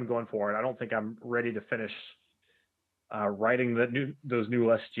shape what I'm going for. And I don't think I'm ready to finish writing those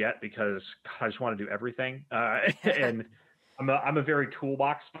new lists yet, because I just want to do everything. And I'm a very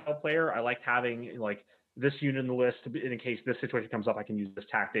toolbox style player. I like having like this unit in the list in case this situation comes up. I can use this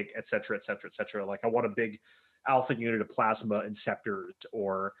tactic, et cetera, et cetera, et cetera. Like I want a big alpha unit of plasma and scepters,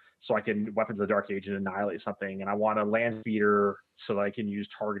 or so I can weapons of the Dark Age and annihilate something. And I want a land speeder so that I can use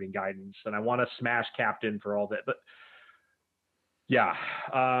targeting guidance. And I want a smash captain for all that. But yeah,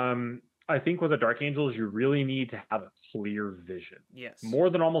 I think with the Dark Angels, you really need to have a clear vision. Yes. More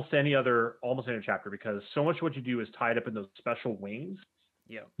than almost any chapter, because so much of what you do is tied up in those special wings.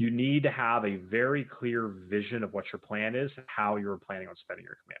 Yeah. You need to have a very clear vision of what your plan is and how you're planning on spending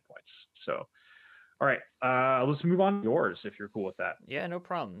your command points. So, all right, let's move on to yours if you're cool with that. Yeah, no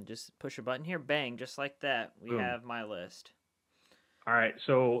problem. Just push a button here, bang, just like that. We Boom. have my list. All right,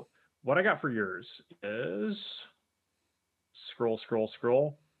 so what I got for yours is scroll.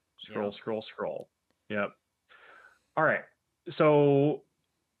 Yep. All right, so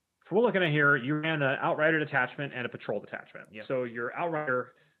from what we're looking at here, you ran an outrider detachment and a patrol detachment. Yep. So your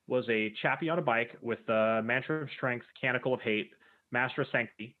outrider was a chappie on a bike with Mantra of Strength, Canticle of Hate, Master of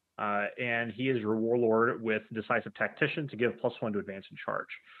Sanctity, and he is your warlord with Decisive Tactician to give +1 to advance and charge.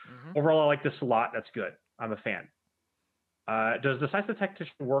 Mm-hmm. Overall, I like this a lot. That's good. I'm a fan. Does Decisive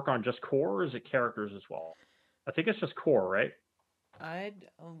Tactician work on just core, or is it characters as well? I think it's just core, right?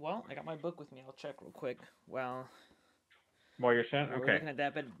 Well, I got my book with me. I'll check real quick. Well, While you're saying, we're okay. looking at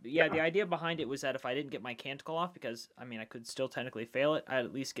that, but yeah, the idea behind it was that if I didn't get my canticle off, because I mean I could still technically fail it, I'd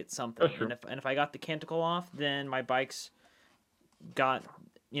at least get something. That's true. And if I got the canticle off, then my bikes got,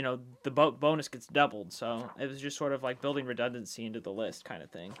 you know, the bonus gets doubled. So it was just sort of like building redundancy into the list kind of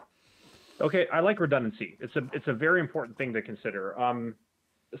thing. Okay, I like redundancy. It's a very important thing to consider.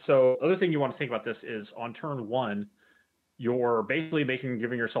 So the other thing you want to think about this is on turn 1, you're basically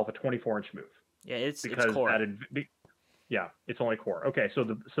giving yourself a 24-inch move. Yeah, it's because core. Yeah, it's only core. Okay, so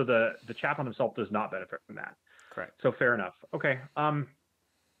the chaplain himself does not benefit from that. Correct. So fair enough. Okay.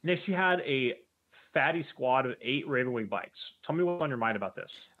 Next, you had a fatty squad of 8 Ravenwing bikes. Tell me what's on your mind about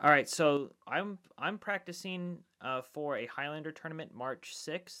this. All right, so I'm practicing for a Highlander tournament March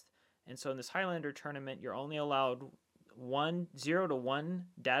 6th, and so in this Highlander tournament, you're only allowed 0 to 1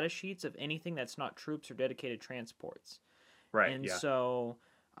 data sheets of anything that's not troops or dedicated transports. Right. And yeah. so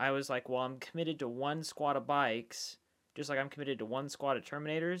I was like, well, I'm committed to 1 squad of bikes, just like I'm committed to 1 squad of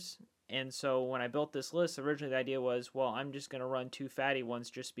Terminators. And so when I built this list, originally the idea was, well, I'm just going to run 2 fatty ones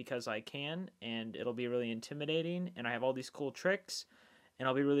just because I can, and it'll be really intimidating, and I have all these cool tricks, and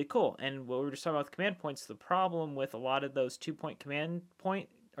I'll be really cool. And what we were just talking about with command points, the problem with a lot of those 2-point command point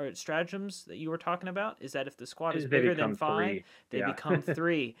or stratagems that you were talking about is that if the squad is bigger than 5, 3. they become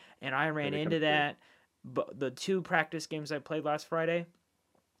 3. And I ran into 3. that. But the 2 practice games I played last Friday,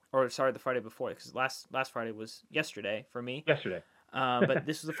 or sorry, the Friday before, because last Friday was yesterday for me. Yesterday. But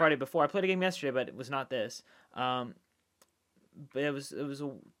this was the Friday before. I played a game yesterday, but it was not this. But it was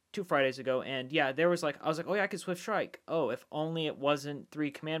 2 Fridays ago, and yeah, I was like, oh yeah, I could Swift Strike. Oh, if only it wasn't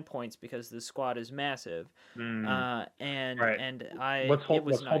 3 command points because the squad is massive. Right. And let's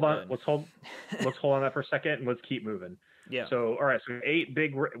hold on that for a second, and let's keep moving. Yeah. So all right, so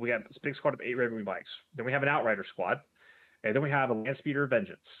we got this big squad of 8 Ravenwing bikes. Then we have an Outrider squad, and then we have a Landspeeder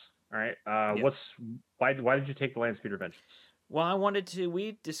Vengeance. All right. Why did you take the Landspeeder Vengeance? Well,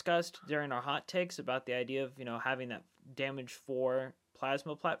 we discussed during our hot takes about the idea of, having that damage 4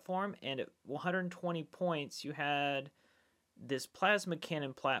 plasma platform, and at 120 points you had this plasma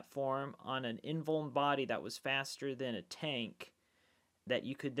cannon platform on an invuln body that was faster than a tank, that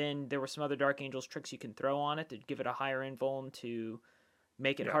you could then, there were some other Dark Angels tricks you can throw on it to give it a higher invuln to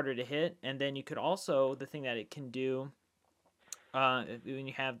make it harder to hit. And then you could also, the thing that it can do, when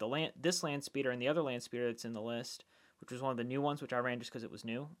you have this land speeder and the other land speeder that's in the list, which was one of the new ones, which I ran just because it was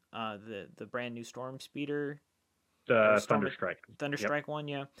new, the brand new storm speeder, Thunderstrike one,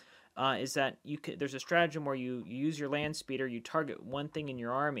 yeah. Is that there's a stratagem where you use your land speeder, you target one thing in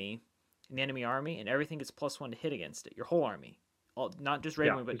your army, in the enemy army, and everything gets +1 to hit against it, your whole army. Not just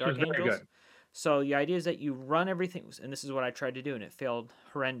Ravenwing, but Dark Angels. So the idea is that you run everything, and this is what I tried to do, and it failed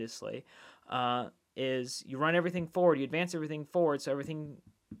horrendously, is you run everything forward, you advance everything forward, so everything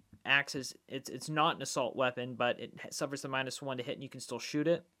acts as, it's not an assault weapon, but it suffers the -1 to hit, and you can still shoot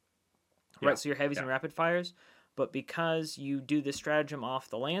it. Right, so your heavies and rapid fires. But because you do this stratagem off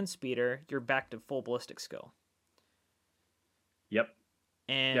the land speeder, you're back to full ballistic skill. Yep.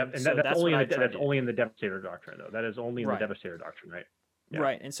 And so that's only in the Devastator Doctrine, though. That is only in the Right. Devastator Doctrine, right? Yeah.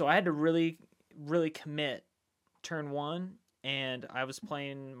 Right. And so I had to really, really commit turn 1, and I was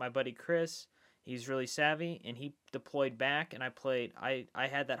playing my buddy Chris. He's really savvy, and he deployed back, and I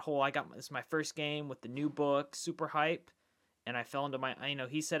had that whole, this is my first game with the new book, super hype. And I fell into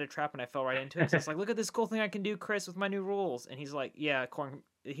he set a trap and I fell right into it. So it's like, look at this cool thing I can do, Chris, with my new rules. And he's like, yeah,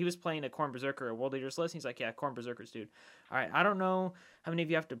 he was playing a Khorne Berserker, a World Leaders list. And he's like, yeah, Khorne Berserkers, dude. All right, I don't know how many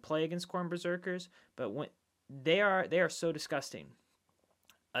of you have to play against Khorne Berserkers, but when they are so disgusting.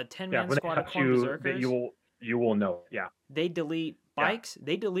 A 10-man squad of Khorne Berserkers. You will know, yeah. They delete bikes. Yeah.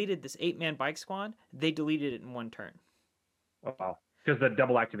 They deleted this 8-man bike squad. They deleted it in 1 turn. Oh, wow. Because the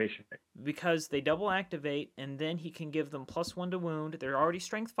double activation rate. Because they double activate, and then he can give them +1 to wound. They're already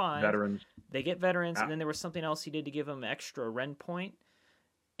strength 5. Veterans. They get veterans, and then there was something else he did to give them extra rend point,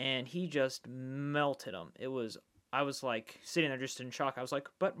 and he just melted them. I was like sitting there just in shock. I was like,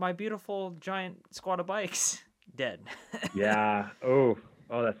 but my beautiful giant squad of bikes, dead. Yeah. Oh,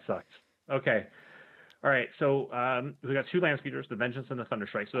 that sucks. Okay. All right. So we got 2 land speeders, the Vengeance and the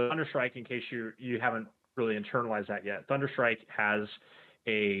Thunderstrike. So the Thunderstrike, in case you haven't really internalized that yet, Thunderstrike has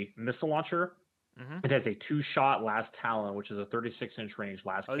a missile launcher. Mm-hmm. It has a 2-shot last Talon, which is a 36-inch range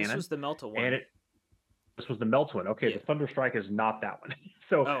last cannon. This was the Melta one. And this was the Melta one. Okay, yeah. The Thunderstrike is not that one.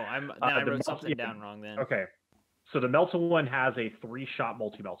 So I wrote something down wrong then. Okay. So the Melta one has a 3-shot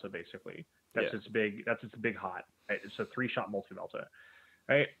multi-Melta, basically. That's its big hot. Right? It's a 3-shot multi-Melta.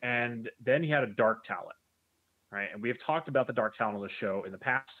 Right? And then he had a Dark Talon. Right? And we have talked about the Dark Talon on the show in the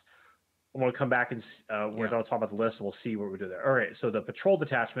past. I'm going to come back and we're going to talk about the list, and we'll see what we do there. All right, so the patrol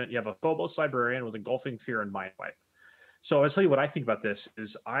detachment, you have a Phobos Librarian with Engulfing Fear and Mind Wipe. So I'll tell you what I think about this is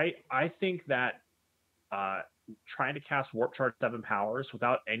I think that trying to cast Warp Charge 7 powers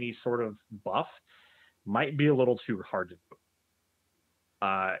without any sort of buff might be a little too hard to do.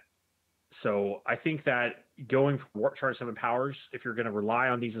 So I think that going for Warp Charge 7 powers, if you're going to rely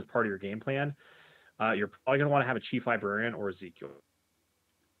on these as part of your game plan, you're probably going to want to have a Chief Librarian or Ezekiel.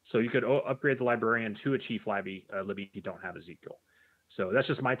 So you could upgrade the Librarian to a Chief Libby if you don't have Ezekiel. So that's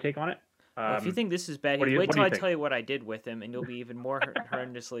just my take on it. Well, if you think this is bad, wait till I tell you what I did with him, and you'll be even more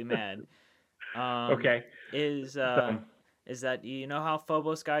horrendously mad. Okay. Is that, you know how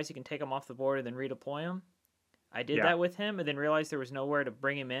Phobos guys, you can take them off the board and then redeploy them? I did that with him, and then realized there was nowhere to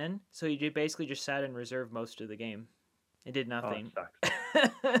bring him in, so he basically just sat in reserve most of the game. It did nothing.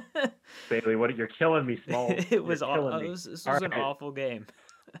 Oh, Bailey, you're killing me, Small. It was awful. This was an awful game.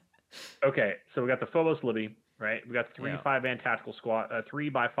 Okay, so we got the Phobos Libby, right? We got 3 5-man tactical squad,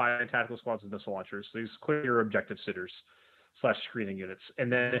 3x5 tactical squads with missile launchers. So these clear your objective sitters / screening units, and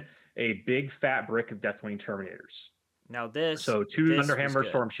then a big fat brick of Deathwing Terminators. Now this. So 2 Thunderhammer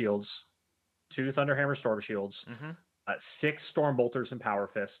Storm Shields, 2 Thunderhammer Storm Shields, 6 Storm Bolters and Power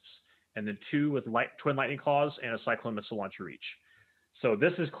Fists, and then 2 with Twin Lightning Claws and a Cyclone Missile Launcher each. So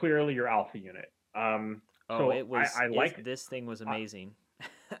this is clearly your alpha unit. It was. This thing was amazing.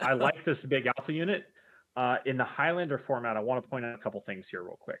 I like this big alpha unit. In the Highlander format, I want to point out a couple things here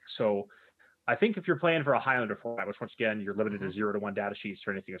real quick. So I think if you're playing for a Highlander format, which once again, you're limited to 0 to 1 data sheets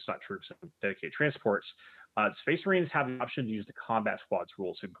or anything that's not troops and dedicated transports, Space Marines have the option to use the combat squads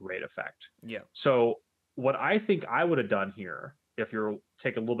rules to great effect. Yeah. So what I think I would have done here, if you're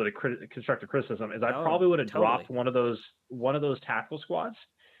taking a little bit of constructive criticism, is I probably would have dropped one of those tactical squads,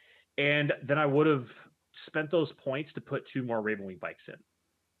 and then I would have spent those points to put 2 more Ravenwing bikes in.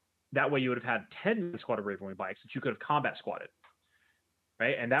 That way you would have had 10 squad of Ravenwing bikes that you could have combat squatted.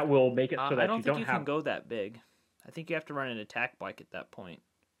 Right? And that will make it so that I don't think you can go that big. I think you have to run an attack bike at that point.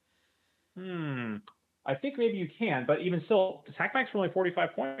 I think maybe you can, but even still, attack bikes are only 45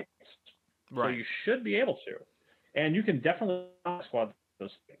 points. Right. So you should be able to. And you can definitely squad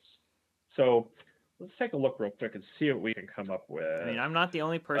those things. So let's take a look real quick and see what we can come up with. I mean, I'm not the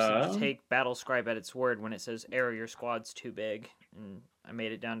only person to take Battlescribe at its word when it says error, your squad's too big. And I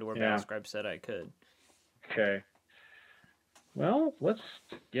made it down to where Battlescribe said I could. Okay. Well, let's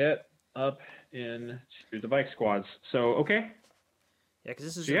get up into the bike squads. So, okay. Yeah, because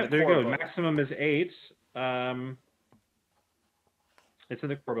this is there you go. Book. Maximum is 8. It's in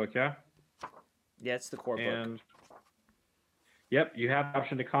the core book, yeah? Yeah, it's the core book. Yep, you have the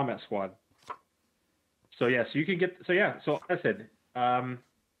option to combat squad. So, yes, you can get... So, yeah, so like I said,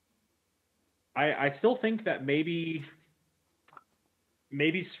 I still think that maybe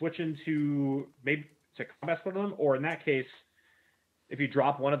switching to combat squad them, or in that case, if you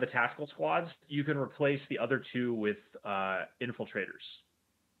drop one of the tactical squads, you can replace the other 2 with infiltrators.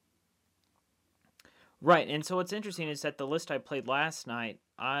 Right, and so what's interesting is that the list I played last night,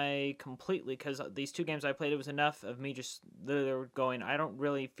 I completely, because these 2 games I played, it was enough of me just going, I don't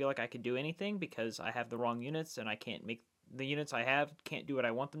really feel like I could do anything because I have the wrong units and I can't make the units I have can't do what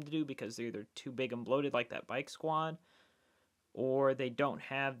I want them to do because they're either too big and bloated like that bike squad, or they just don't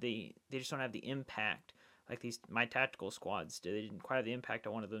have the impact like my tactical squads did. They didn't quite have the impact I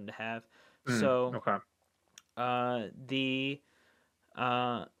wanted them to have.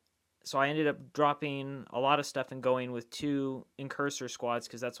 So I ended up dropping a lot of stuff and going with 2 Incursor squads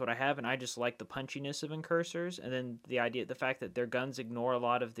because that's what I have, and I just like the punchiness of Incursors, and then the fact that their guns ignore a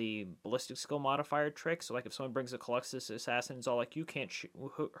lot of the ballistic skill modifier tricks. So like if someone brings a Colossus Assassin, it's all like, you can't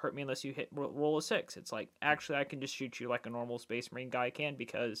hurt me unless you roll a 6. It's like, actually I can just shoot you like a normal Space Marine guy can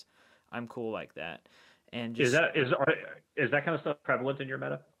because I'm cool like that. and Is just that is that kind of stuff prevalent in your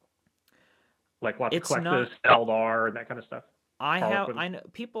meta? Like lots of it's Collectus, not. Eldar, and that kind of stuff. Harlequins. I know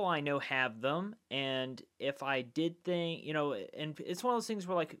people I know have them, and if I did think, and it's one of those things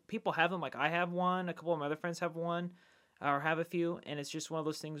where like people have them, like I have one, a couple of my other friends have one, or have a few, and it's just one of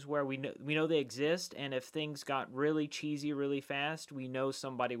those things where we know they exist, and if things got really cheesy really fast, we know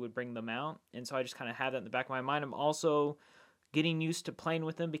somebody would bring them out, and so I just kind of have that in the back of my mind. I'm also getting used to playing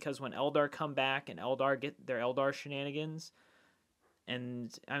with them because when Eldar come back and Eldar get their Eldar shenanigans.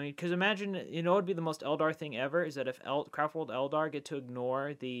 And I mean, because imagine, it would be the most Eldar thing ever is that if Craftworld Eldar get to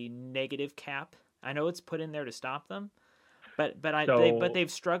ignore the negative cap. I know it's put in there to stop them, but So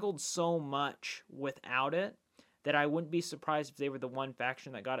they've struggled so much without it that I wouldn't be surprised if they were the one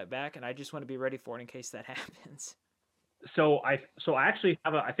faction that got it back. And I just want to be ready for it in case that happens. I actually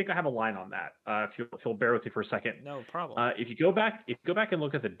have I think I have a line on that. If you'll bear with me for a second. No problem. If you go back and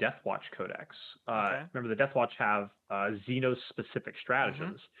look at the Deathwatch Codex, Okay. remember the Deathwatch have Xenos specific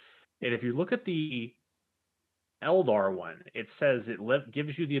stratagems, and if you look at the Eldar one, it says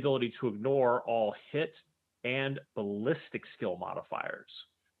gives you the ability to ignore all hit and ballistic skill modifiers.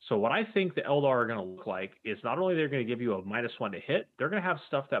 So what I think the Eldar are going to look like is not only they're going to give you a -1 to hit, they're going to have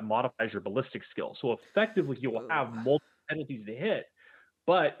stuff that modifies your ballistic skill. So effectively, you will have multiple penalties to hit,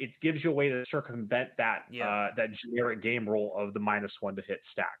 but it gives you a way to circumvent that that generic game rule of the -1 to hit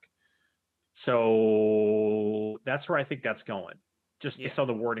stack. So that's where I think that's going, just based on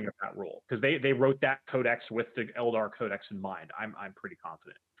the wording of that rule, because they wrote that codex with the Eldar codex in mind. I'm pretty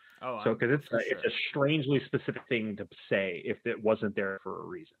confident. So because it's a strangely specific thing to say if it wasn't there for a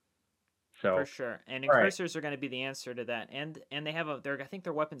reason. So for sure, and incursors are going to be the answer to that, and they have I think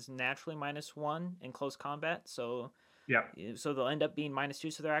their weapons naturally -1 in close combat, so yeah, so they'll end up being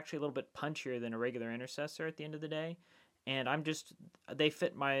 -2, so they're actually a little bit punchier than a regular intercessor at the end of the day. And they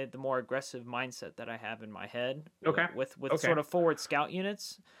fit the more aggressive mindset that I have in my head. Okay. With sort of forward scout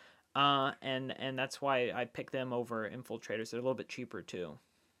units, and that's why I pick them over infiltrators. They're a little bit cheaper too.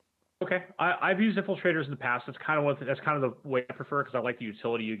 Okay, I've used infiltrators in the past. That's kind of the way I prefer, because I like the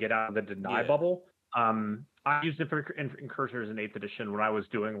utility you get out of the deny bubble. I used incursors in 8th edition when I was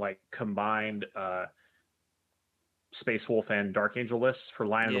doing like combined Space Wolf and Dark Angel lists for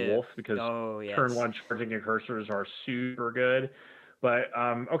Lion and the Wolf, because turn 1 charging incursors are super good. But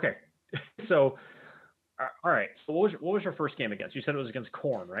okay, so all right. So what was your first game against? You said it was against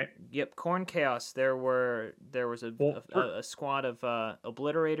Khorne, right? Yep, Khorne Chaos. There was a squad of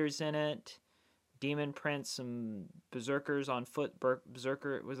obliterators in it, demon prince, some berserkers on foot. Was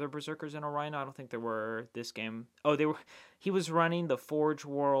there berserkers in Orion? I don't think there were this game. Oh, they were. He was running the Forge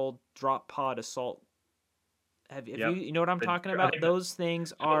World drop pod assault. You know what I'm talking about? Those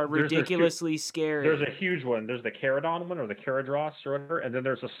things are ridiculously scary. There's a huge one. There's the Caradon one, or the Caradros or whatever, and then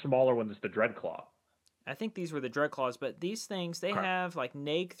there's a smaller one that's the Dreadclaw. I think these were the Dreadclaws, but these things, they have like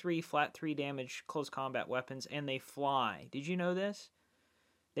neg 3, flat 3 damage close combat weapons, and they fly. Did you know this?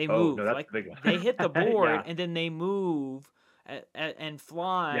 They move. No, that's the big one. They hit the board, and then they move and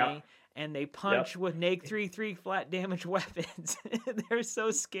fly, and they punch with neg 3 flat damage weapons. They're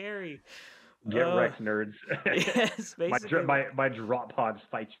so scary. Get wrecked, nerds. Yes, basically. My drop pods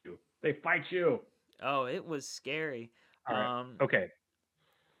fight you. They fight you. Oh, it was scary. All right. Okay.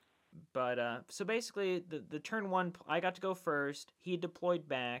 But so basically, the turn 1, I got to go first. He deployed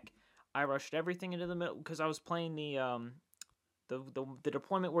back. I rushed everything into the middle because I was playing the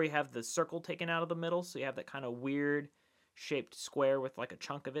deployment where you have the circle taken out of the middle, so you have that kind of weird shaped square with like a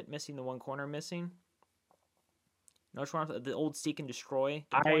chunk of it missing, the one corner missing. No, the old Seek and Destroy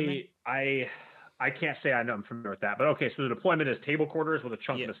deployment. I can't say I know I'm familiar with that, but okay. So the deployment is table quarters with a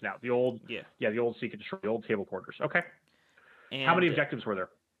chunk missing out. The old the old Seek and Destroy, the old table quarters. Okay. And how many objectives were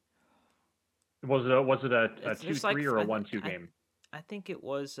there? Was it a 2-3 or a 1-2 game? I think it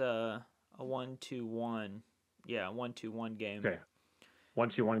was a 1-2-1. Yeah, 1-2-1 game. Okay.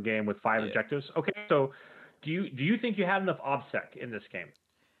 1-2-1 game with 5 objectives. Okay. So do you think you had enough OBSEC in this game?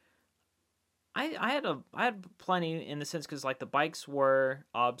 I had plenty, in the sense because like the bikes were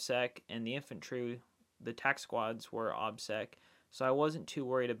OBSEC and the infantry, the tac squads were OBSEC, so I wasn't too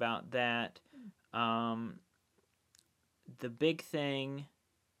worried about that. The big thing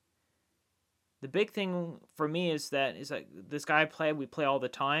for me is like this guy we play all the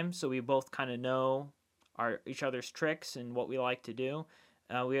time, so we both kind of know each other's tricks and what we like to do.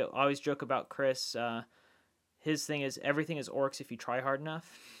 We always joke about Chris. His thing is everything is orcs if you try hard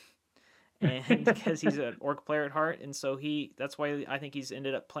enough. and because he's an orc player at heart, and so that's why I think he's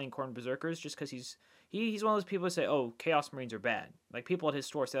ended up playing Khorne Berserkers, just because he's one of those people who say, oh, Chaos Marines are bad. Like, people at his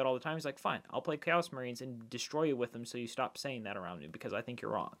store say that all the time. He's like, fine, I'll play Chaos Marines and destroy you with them, so you stop saying that around me, because I think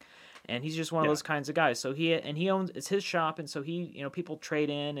you're wrong. And he's just one of those kinds of guys. So he owns, it's his shop, and so people trade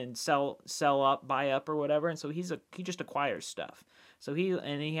in and sell up, buy up, or whatever, and so he just acquires stuff. So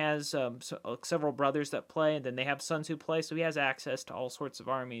he has several brothers that play, and then they have sons who play, so he has access to all sorts of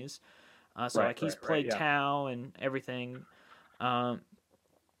armies. He's played Tau and everything, but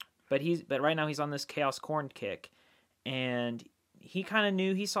right now he's on this Chaos Khorne kick, and he kind of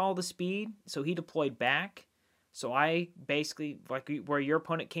knew, he saw the speed, so he deployed back. So I basically, like where your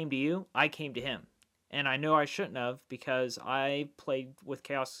opponent came to you, I came to him, and I know I shouldn't have, because I played with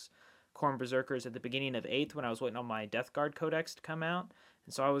Chaos Khorne Berserkers at the beginning of 8th when I was waiting on my Death Guard Codex to come out,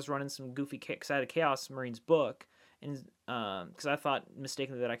 and so I was running some goofy kicks out of Chaos Marines book. And because I thought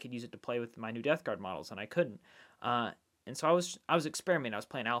mistakenly that I could use it to play with my new Death Guard models, and I couldn't. And so I was experimenting. I was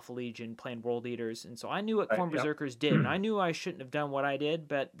playing Alpha Legion, playing World Eaters, and so I knew what Khorne Berserkers did, and I knew I shouldn't have done what I did,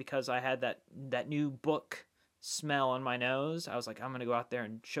 but because I had that new book smell on my nose, I was like, I'm gonna go out there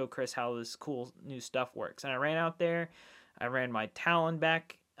and show Chris how this cool new stuff works. And I ran out there, I ran my Talon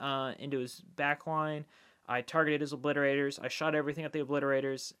back into his back line. I targeted his obliterators. I shot everything at the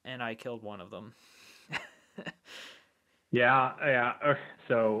obliterators, and I killed one of them. Yeah.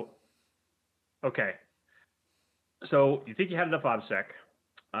 So, okay. So you think you had enough OBSEC.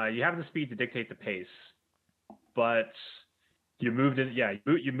 You have the speed to dictate the pace, but you moved in. Yeah,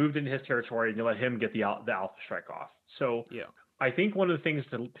 you moved into his territory, and you let him get the alpha strike off. So yeah, I think one of the things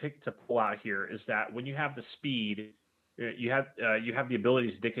to pull out here is that when you have the speed, you have the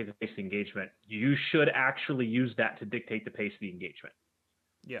ability to dictate the pace of the engagement. You should actually use that to dictate the pace of the engagement.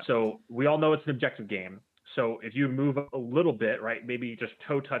 Yeah. So we all know it's an objective game. So if you move a little bit, right, maybe just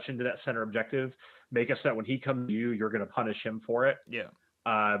toe touch into that center objective, make it so that when he comes to you, you're going to punish him for it. Yeah.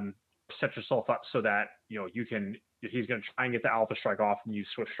 Set yourself up so that, he's going to try and get the alpha strike off and you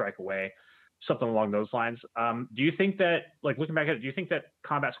swift strike away, something along those lines. Do you think that, like, looking back at it, do you think that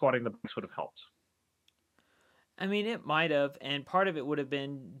combat squatting the bikes would have helped? I mean, it might have, and part of it would have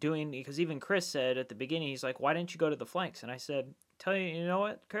been because even Chris said at the beginning, he's like, why didn't you go to the flanks? And I said, you know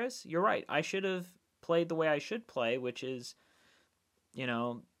what, Chris, you're right. I should have played the way I should play, which is,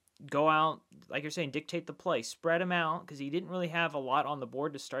 go out, like you're saying, dictate the play, spread him out, because he didn't really have a lot on the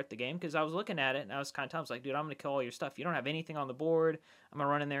board to start the game, because I was looking at it, and I was kind of telling him, like, dude, I'm going to kill all your stuff. You don't have anything on the board. I'm going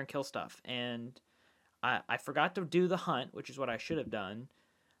to run in there and kill stuff. And I forgot to do the hunt, which is what I should have done.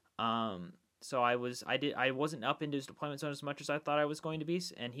 So I wasn't up into his deployment zone as much as I thought I was going to be,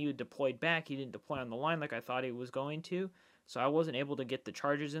 and he deployed back. He didn't deploy on the line like I thought he was going to. So I wasn't able to get the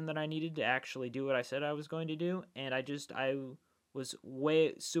charges in that I needed to actually do what I said I was going to do, and I was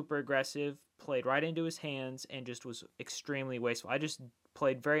way super aggressive, played right into his hands, and just was extremely wasteful. I just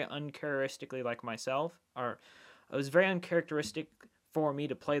played very uncharacteristically like myself, or it was very uncharacteristic for me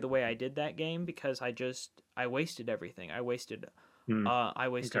to play the way I did that game, because I wasted everything. I wasted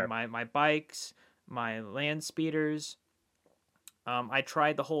my bikes, my land speeders. I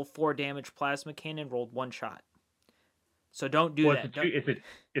tried the whole 4 damage plasma cannon, rolled 1 shot. So don't do that.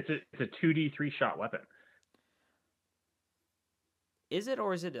 It's a 2D 3-shot weapon. Is it,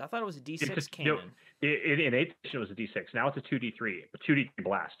 or is it? I thought it was a D6 cannon. No, in 8th edition it was a D6. Now it's a 2D3, a 2D3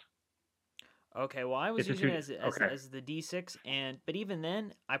 blast. Okay, well I was using it as the D6, but even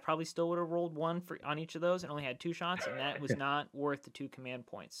then I probably still would have rolled 1 on each of those and only had 2 shots, and that was not worth the 2 command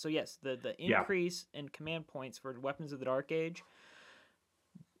points. So yes, the increase in command points for Weapons of the Dark Age,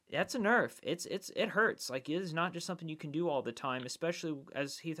 that's a nerf. It hurts. Like, it is not just something you can do all the time, especially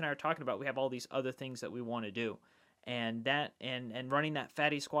as Heath and I are talking about. We have all these other things that we want to do, and running that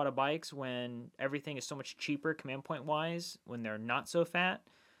fatty squad of bikes when everything is so much cheaper command point wise when they're not so fat.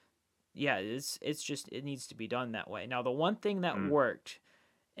 Yeah, it's just, it needs to be done that way. Now, the one thing that worked,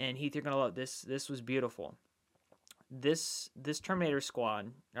 and Heath, you're gonna love this. This was beautiful. This Terminator squad,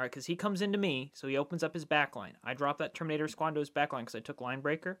 all right, because he comes into me, so he opens up his backline. I drop that Terminator squad to his backline because I took line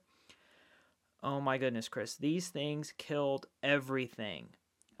breaker. Oh my goodness, Chris, these things killed everything.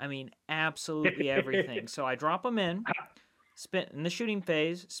 I mean, absolutely everything. So I drop them in the shooting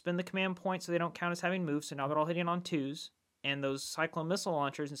phase, spin the command point so they don't count as having moved. So now they're all hitting on 2s. And those Cyclone missile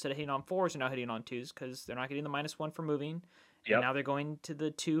launchers, instead of hitting on 4s, are now hitting on 2s because they're not getting the -1 for moving. Yep. And now they're going to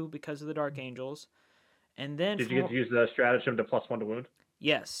the 2 because of the Dark Angels. And then did you get to use the stratagem to +1 to wound?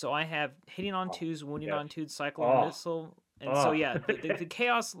 Yes. So I have hitting on 2s, wounding on 2s, Cyclone missile. And so yeah, the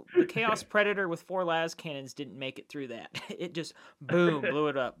chaos predator with 4 las cannons didn't make it through that. It just blew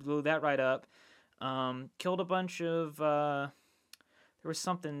that right up. Killed a bunch of there was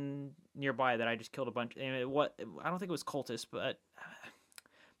something nearby that I just killed a bunch. And what I don't think it was cultists, but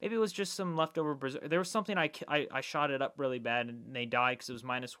maybe it was just some leftover berserker. There was something I shot it up really bad and they died because it was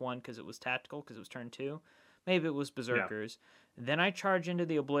 -1 because it was tactical because it was turn 2. Maybe it was Yeah. berserkers. Then I charge into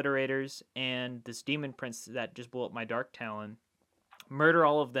the obliterators and this demon prince that just blew up my dark talon, murder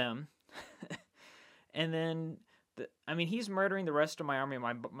all of them, and then I mean he's murdering the rest of my army,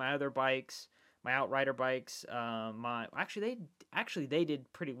 my other bikes, my outrider bikes. My actually they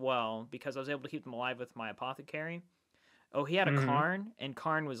did pretty well because I was able to keep them alive with my apothecary. Oh, he had a Mm-hmm. Karn, and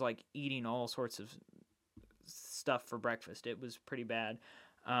Karn was like eating all sorts of stuff for breakfast. It was pretty bad.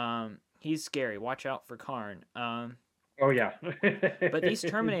 He's scary. Watch out for Karn. Oh yeah. But these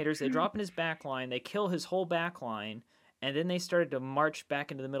Terminators, they drop in his back line, they kill his whole back line, and then they started to march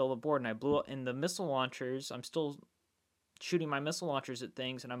back into the middle of the board. And I blew up in the missile launchers. I'm still shooting my missile launchers at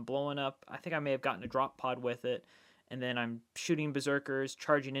things, and I'm blowing up. I think I may have gotten a drop pod with it. And then I'm shooting berserkers,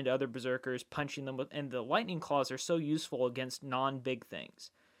 charging into other berserkers, punching them with. And the lightning claws are so useful against non-big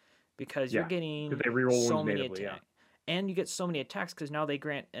things because you're Yeah, because getting they reroll so wounds many natively. Yeah. attacks, and you get so many attacks because now they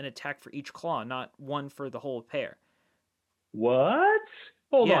grant an attack for each claw, not one for the whole pair. What?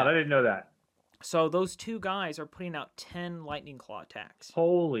 Hold on, Yeah. I didn't know that. So those two guys are putting out 10 lightning claw attacks.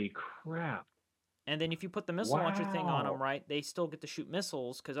 Holy crap! And then if you put the missile launcher thing on them Wow. right, they still get to shoot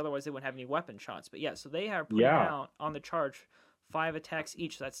missiles because otherwise they wouldn't have any weapon shots. But yeah, so they are putting Yeah. out on the charge 5 attacks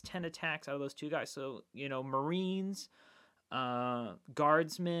each. So that's 10 attacks out of those two guys. So, Marines,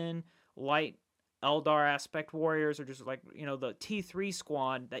 guardsmen, light Eldar aspect warriors are just like, the T3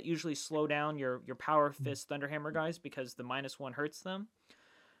 squad that usually slow down your power fist Thunderhammer guys because the -1 hurts them.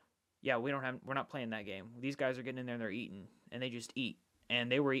 Yeah, we're not playing that game. These guys are getting in there and they're eating, and they just eat. And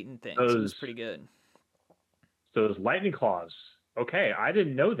they were eating things. It was pretty good. Those lightning claws. Okay, I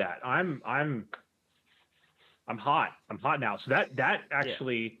didn't know that. I'm hot. I'm hot now. So that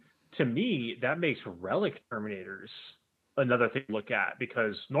actually, to me, that makes relic terminators another thing to look at,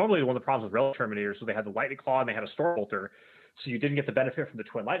 because normally one of the problems with relic terminators was they had the lightning claw and they had a storm bolter, so you didn't get the benefit from the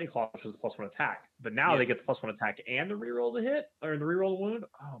twin lightning claw, which was the +1 attack. But now they get the +1 attack and the reroll the hit or the reroll the wound.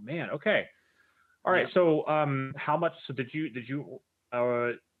 Oh man. Okay. All right. So how much? So did you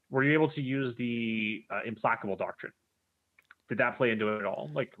were you able to use the implacable doctrine? Did that play into it at all?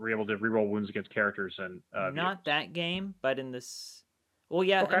 Like, were you able to reroll wounds against characters and not that game, but in this. Well,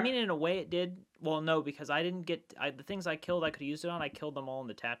 yeah, Okay. I mean, in a way it did. Well, no, because I didn't get the things I killed. I could have used it on. I killed them all in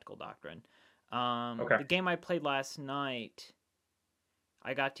the tactical doctrine. Okay. The game I played last night,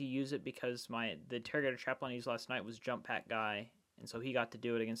 I got to use it because the interrogator chaplain I used last night was jump pack guy, and so he got to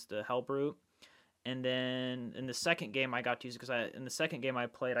do it against the Hellbrute. And then in the second game I got to use it because in the second game I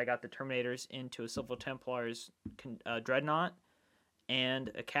played, I got the Terminators into a Silver Templar's Dreadnought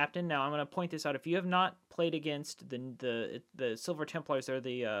and a captain. Now I'm going to point this out. If you have not played against the Silver Templars, they're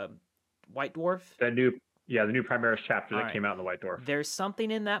the White Dwarf. The new Primaris chapter that right. came out in the White Dwarf. There's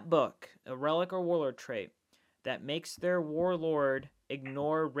something in that book, a relic or warlord trait, that makes their warlord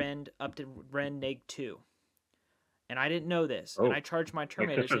ignore rend up to rend neg 2. And I didn't know this. And I charged my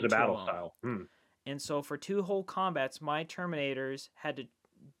Terminators like into a battle them. style. And so for 2 whole combats, my Terminators had to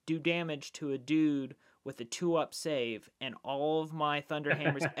do damage to a dude with a 2-up save, and all of my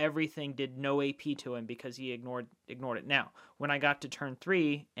Thunderhammers, everything did no AP to him because he ignored it. Now, when I got to turn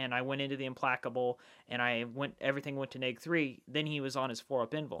 3 and I went into the implacable and everything went to neg 3, then he was on his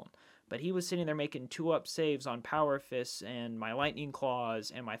 4-up invuln. But he was sitting there making 2-up saves on Power Fists and my Lightning Claws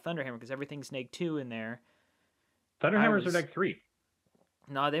and my Thunderhammer because everything's neg 2 in there. Thunderhammers are neg 3.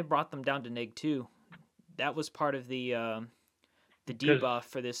 No, they brought them down to neg 2. That was part of the debuff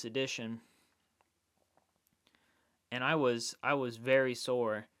for this edition. And I was very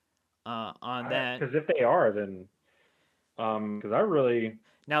sore on that. Because if they are, then because I really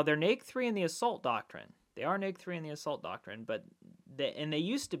now they're neg 3 in the assault doctrine. They are neg 3 in the assault doctrine, but they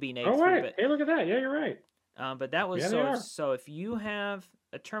used to be neg 3. Right. But, hey, look at that. Yeah, you're right. But that was so if you have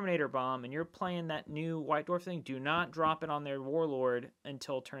a Terminator bomb and you're playing that new White Dwarf thing, do not drop it on their warlord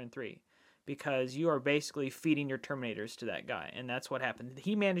until turn 3. Because you are basically feeding your Terminators to that guy. And that's what happened.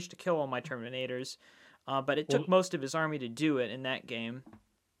 He managed to kill all my Terminators. But it took most of his army to do it in that game.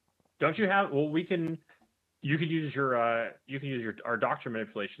 Don't you have? Well, you could use our doctrine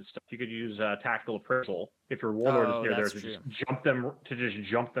manipulation stuff. You could use tactical appraisal if your warlord is near there to just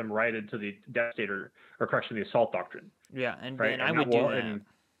jump them right into the devastator or correction the assault doctrine. Yeah, and I would do that.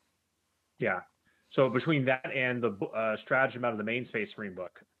 Yeah. So between that and the stratagem out of the main Space Marine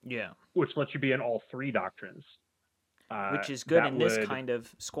book, which lets you be in all 3 doctrines. Which is good in this kind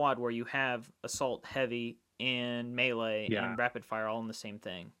of squad where you have assault, heavy, and melee and rapid fire all in the same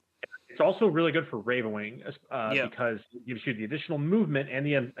thing. It's also really good for Ravenwing Yeah. because it gives you the additional movement and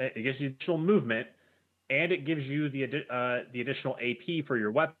it gives you additional movement, and it gives you the additional AP for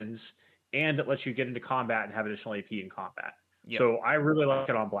your weapons, and it lets you get into combat and have additional AP in combat. Yep. So I really like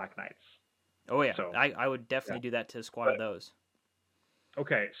it on Black Knights. Oh yeah, So I would definitely yeah. do that to a squad But of those.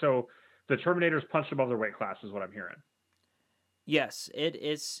 okay, so the Terminators punched above their weight class is what I'm hearing. Yes, it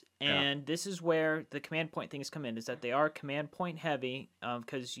is, Yeah. and this is where the command point things come in. Is that they are command point heavy,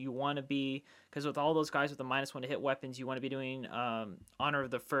 because you want to be, because with all those guys with the -1 to hit weapons, you want to be doing honor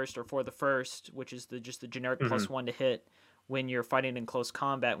of the first or for the first, which is just the generic Mm-hmm. +1 to hit when you're fighting in close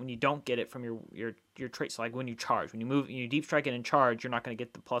combat. When you don't get it from your traits, like when you charge, when you move, you deep strike it and charge, you're not going to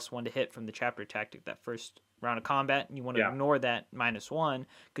get the +1 to hit from the chapter tactic that first round of combat, and you want to ignore that -1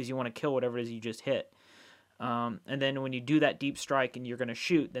 because you want to kill whatever it is you just hit. And then when you do that deep strike and you're going to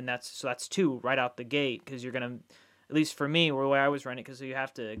shoot, then that's 2 right out the gate, because you're going to, at least for me, or the way I was running, because you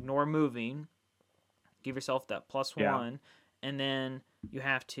have to ignore moving, give yourself that +1, and then you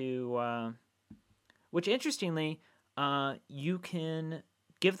have to, which interestingly, you can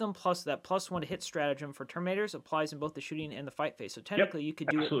give them that +1 to hit stratagem for Terminators applies in both the shooting and the fight phase. So technically, you could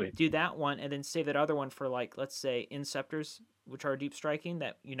do that one and then save that other one for, like, let's say Inceptors, which are deep striking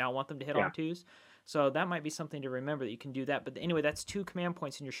that you now want them to hit on 2s. So that might be something to remember, that you can do that. But anyway, that's 2 command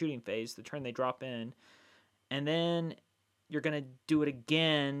points in your shooting phase, the turn they drop in. And then you're going to do it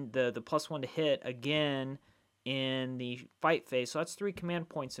again, the +1 to hit again in the fight phase. So that's 3 command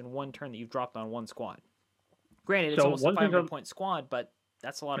points in one turn that you've dropped on one squad. Granted, it's almost a 500-point squad, but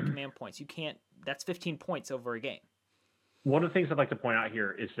that's a lot of command points. You can't, that's 15 points over a game. One of the things I'd like to point out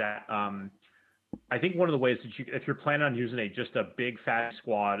here is that I think one of the ways that if you're planning on using just a big fat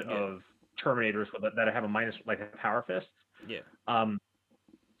squad of Terminators that have a minus, like a power fist. Yeah.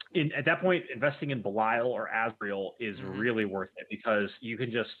 At that point, investing in Belial or Asriel is really worth it, because you can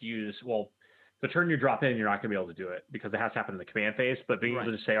just use, the turn you drop in, you're not going to be able to do it because it has to happen in the command phase. But being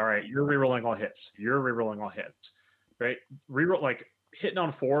able to say, all right, you're rerolling all hits, right? Reroll, like hitting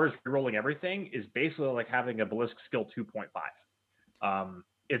on 4s, rerolling everything is basically like having a ballistic skill 2.5.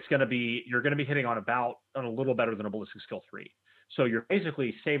 It's going to be, you're going to be hitting on a little better than a ballistic skill 3. So you're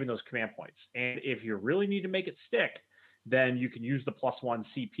basically saving those command points. And if you really need to make it stick, then you can use the +1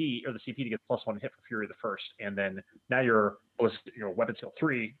 CP, or the CP to get +1 hit for Fury the First. And then now your weapon skill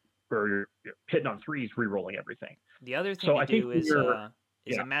 3, or you're hitting on 3s, re-rolling everything. The other thing to do is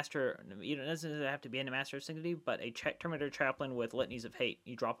a master, it doesn't have to be in a Master of Sanctity, but a Terminator Chaplain with Litanies of Hate.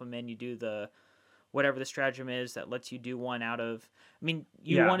 You drop them in, you do the whatever the stratagem is that lets you do one out of. I mean,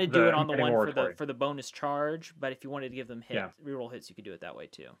 you want to do it on the one for the bonus charge, but if you wanted to give them reroll hits, you could do it that way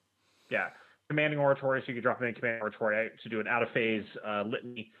too. Yeah, commanding oratory, so you could drop them in commanding oratory to do an out of phase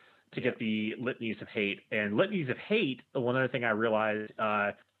litany to get the litanies of hate. And litanies of hate, one other thing I realized,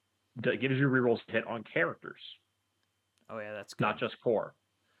 that gives you rerolls to hit on characters. Oh yeah, that's good. Not just core.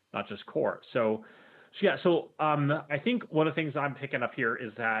 So I think one of the things I'm picking up here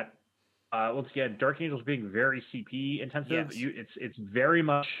is that. Once again, Dark Angels being very CP intensive, it's very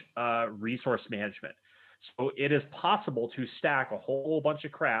much resource management. So it is possible to stack a whole bunch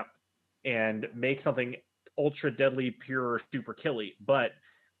of crap and make something ultra deadly, pure, super killy, but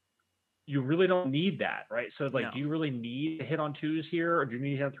you really don't need that, right? So do you really need to hit on 2s here, or do you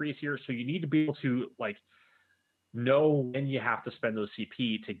need to hit on 3s here? So you need to be able to know when you have to spend those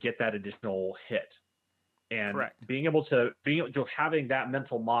CP to get that additional hit, and being able to having that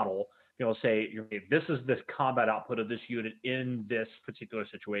mental model. Say, this is this combat output of this unit in this particular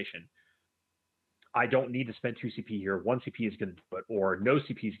situation. I don't need to spend 2 CP here. 1 CP is going to do it, or no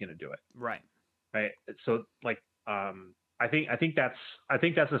CP is going to do it. Right. So, I think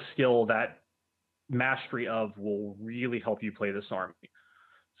that's a skill that mastery of will really help you play this army.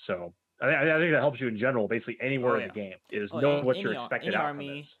 So, I think that helps you in general, basically anywhere in the game, is knowing what your expected outcome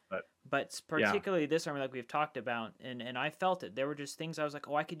is. But particularly this army, like we've talked about, and I felt it. There were just things I was like,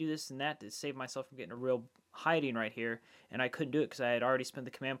 I could do this and that to save myself from getting a real hiding right here, and I couldn't do it because I had already spent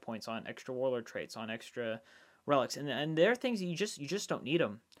the command points on extra warlord traits, on extra relics, and there are things you just don't need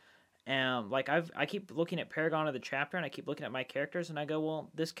them. I keep looking at Paragon of the Chapter, and I keep looking at my characters, and I go, well,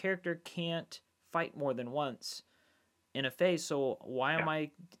 this character can't fight more than once in a phase, so why am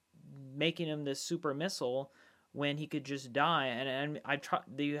I making him this super missile when he could just die? And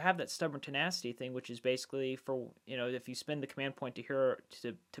you have that stubborn tenacity thing, which is basically for, if you spend the command point to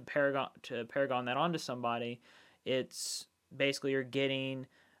paragon that onto somebody, it's basically you're getting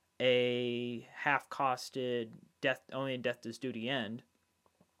a half-costed death only in death does duty end,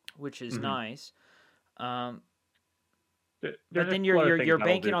 which is nice. There's But a then couple other things you're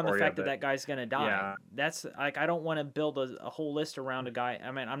that'll banking do on the for you, fact that but that guy's gonna die. yeah, That's like I don't want to build a whole list around a guy.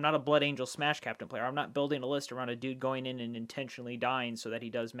 I mean, I'm not a Blood Angel Smash Captain player. I'm not building a list around a dude going in and intentionally dying so that he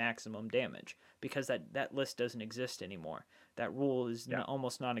does maximum damage, because that list doesn't exist anymore. That rule is yeah,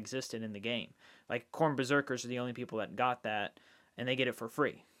 almost non-existent in the game. Like Corn Berserkers are the only people that got that, and they get it for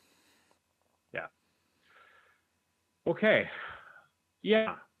free. yeah. Okay,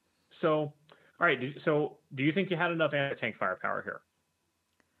 yeah. So, all right. So, do you think you had enough anti-tank firepower here?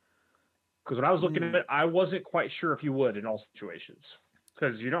 Because when I was looking at it, I wasn't quite sure if you would in all situations.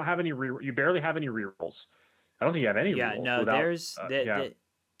 Because you don't have any you barely have any rerolls. I don't think you have any Yeah, rerolls no, without. there's Yeah,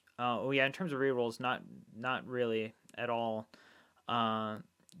 oh yeah, in terms of rerolls, not really at all. Uh,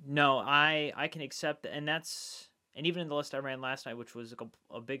 no, I can accept, and that's, and even in the list I ran last night, which was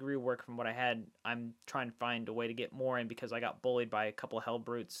a big rework from what I had. I'm trying to find a way to get more in because I got bullied by a couple of Hell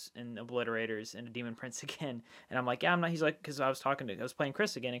Brutes and Obliterators and a Demon Prince again. And I'm like, yeah, I'm not. He's like, because I was playing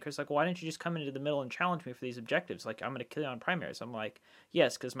Chris again, and Chris like, well, why didn't you just come into the middle and challenge me for these objectives? Like, I'm gonna kill you on primaries. I'm like,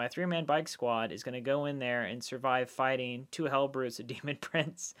 yes, because my 3-man bike squad is gonna go in there and survive fighting 2 Hell Brutes, a Demon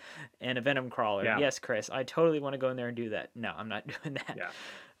Prince, and a Venom Crawler. yeah, Yes, Chris, I totally want to go in there and do that. No, I'm not doing that. yeah.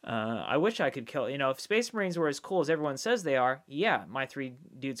 I wish I could kill. If Space Marines were as cool as everyone says they are, yeah, my 3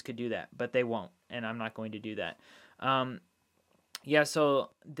 dudes could do that, but they won't, and I'm not going to do that. Yeah, so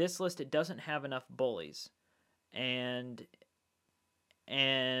this list, it doesn't have enough bullies, and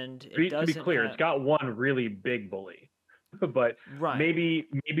it To be doesn't clear, have it's got one really big bully, but right. maybe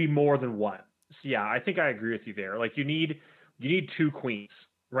more than one. So yeah, I think I agree with you there. Like you need 2 queens,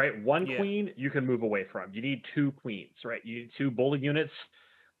 right? One Yeah, queen you can move away from. You need 2 queens, right? You need 2 bully units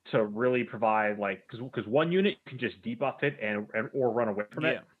to really provide, like, because one unit you can just debuff it and or run away from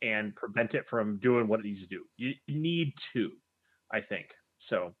it yeah, and prevent it from doing what it needs to do. You need 2, I think.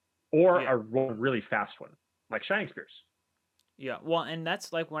 So, or yeah, a really fast one like Shining Spears. yeah. Well, and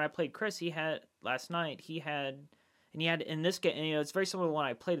that's like when I played Chris. He had last night. He had in this game. And, it's very similar to when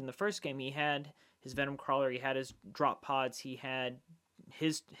I played in the first game. He had his Venom Crawler. He had his drop pods. He had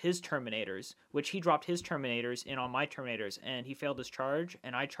his Terminators, which he dropped his Terminators in on my Terminators, and he failed his charge,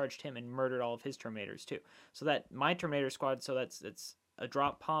 and I charged him and murdered all of his Terminators too. So that my Terminator squad, so that's a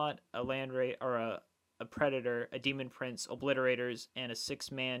drop pod, a land ray, or a Predator, a Demon Prince, Obliterators, and a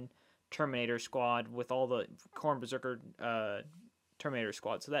 6-man Terminator squad with all the Corn Berserker Terminator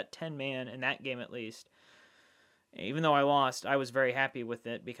squad. So that 10-man in that game at least. Even though I lost, I was very happy with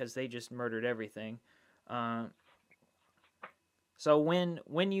it because they just murdered everything. Uh, So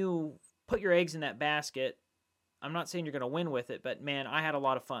when you put your eggs in that basket, I'm not saying you're going to win with it, but man, I had a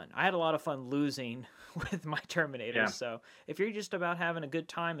lot of fun. I had a lot of fun losing with my Terminators. Yeah, So if you're just about having a good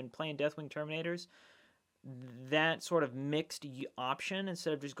time and playing Deathwing Terminators, that sort of mixed option,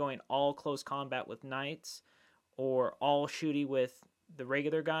 instead of just going all close combat with knights or all shooty with the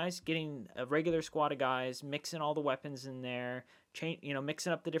regular guys, getting a regular squad of guys, mixing all the weapons in there,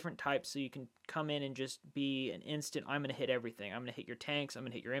 mixing up the different types so you can come in and just be an instant, I'm going to hit everything. I'm going to hit your tanks, I'm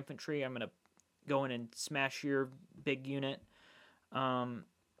going to hit your infantry, I'm going to go in and smash your big unit. And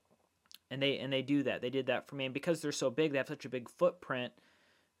they do that. They did that for me, and because they're so big, they have such a big footprint.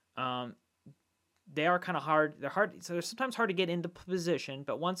 They are kind of hard. They're hard, so they're sometimes hard to get into position.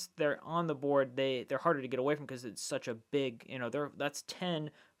 But once they're on the board, they're harder to get away from because it's such a big. That's 10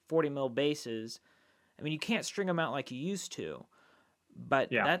 40 mil bases. I mean, you can't string them out like you used to,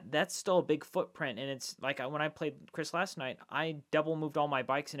 but yeah, that's still a big footprint. And it's like when I played Chris last night, I double moved all my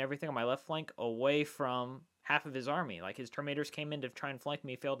bikes and everything on my left flank away from half of his army. Like his Terminators came in to try and flank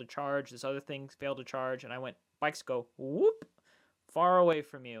me, failed to charge. This other thing failed to charge, and I went, bikes go whoop far away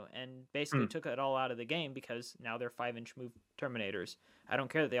from you, and basically took it all out of the game because now they're 5-inch move Terminators. I don't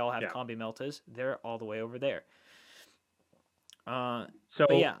care that they all have yeah. combi meltas; they're all the way over there. So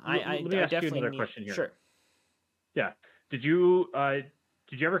But yeah, let me I ask you definitely another need. question here. Sure. Yeah, did you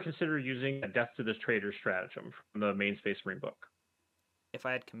ever consider using a Death to this Traitor stratagem from the main Space Marine book? If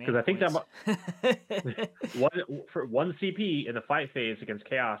I had command Because I think points. for 1 CP in the fight phase against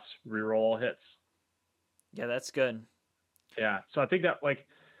Chaos, reroll all hits. Yeah, that's good. Yeah, so I think that, like,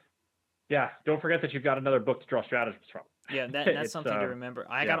 yeah, don't forget that you've got another book to draw stratagems from. Yeah, that's something to remember.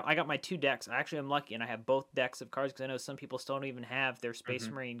 I yeah. got my 2 decks. Actually, I'm lucky, and I have both decks of cards because I know some people still don't even have their Space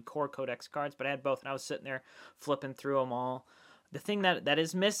Marine core Codex cards, but I had both, and I was sitting there flipping through them all. The thing that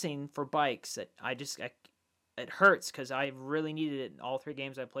is missing for bikes that it hurts because I really needed it in all 3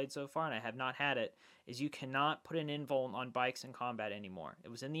 games I played so far, and I have not had it, is you cannot put an invuln on bikes in combat anymore. It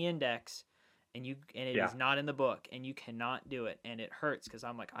was in the index, and it is not in the book, and you cannot do it, and it hurts because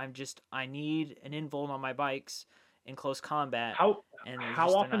I'm like, I need an invuln on my bikes, in close combat, How and how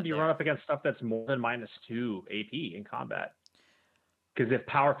they're often not do you run there. up against stuff that's more than -2 AP in combat? Because if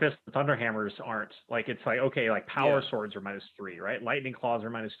Power Fist and Thunder Hammers aren't, like, it's like, okay, like Power Yeah. Swords are -3, right? Lightning Claws are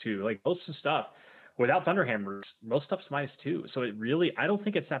 -2. Like, most of the stuff, without Thunder Hammers, most stuff's -2. So it really, I don't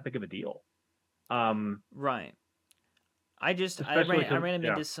think it's that big of a deal. Right. Especially I because, ran him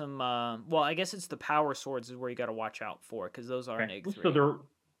yeah, into some. Well, I guess it's the power swords is where you got to watch out for because those are okay. an egg So 3. they're,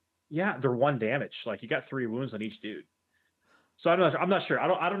 yeah, they're 1 damage. Like, you got 3 wounds on each dude. So I'm not sure.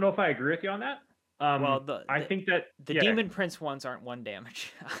 I don't know if I agree with you on that. Well, I think that, the yeah, demon prince ones aren't 1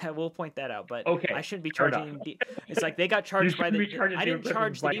 damage. I will point that out, but I okay, shouldn't be fair enough. charging. It's like they got You charged by shouldn't be charging I Demon didn't Prince's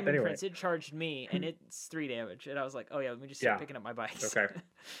charge the bikes demon anyway. prince. It charged me, and it's 3 damage. And I was like, oh yeah, let me just Yeah. start picking up my bikes. Okay.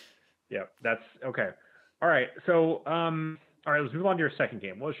 Yeah, that's okay. All right. So, all right, let's move on to your second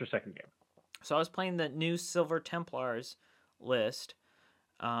game. What was your second game? So I was playing the new Silver Templars list.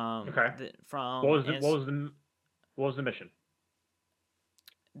 Okay. From What was the mission?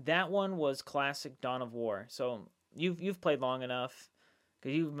 that one was classic Dawn of War. So you've played long enough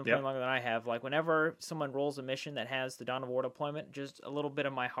because you've been playing longer than I have. Like whenever someone rolls a mission that has the Dawn of War deployment, just a little bit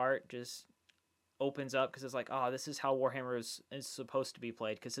of my heart just opens up because it's like, oh, this is how Warhammer is supposed to be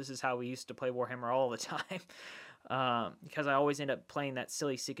played because this is how we used to play Warhammer all the time. Because I always end up playing that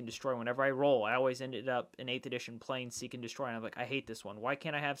silly Seek and Destroy. Whenever I roll, I always ended up in 8th edition playing Seek and Destroy, and I'm like, I hate this one. Why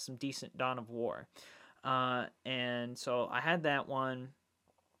can't I have some decent Dawn of War? And so I had that one.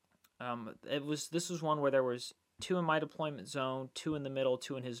 This was one where there was 2 in my deployment zone, 2 in the middle,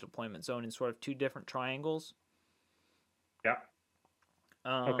 2 in his deployment zone, in sort of 2 different triangles. Yeah.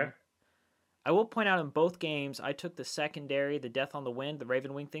 Okay. I will point out in both games, I took the secondary, the Death on the Wind, the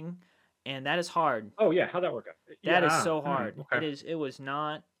Raven Wing thing, and that is hard. Oh yeah, how'd that work out? That is so hard. Okay. It was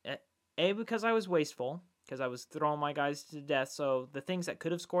not because I was wasteful because I was throwing my guys to death. So the things that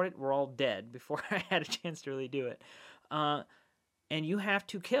could have scored it were all dead before I had a chance to really do it. And you have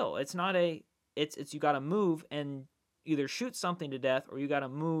to kill. It's not it's you got to move and either shoot something to death or you got to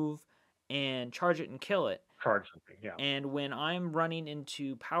move and charge it and kill it. Charge something, yeah. And when I'm running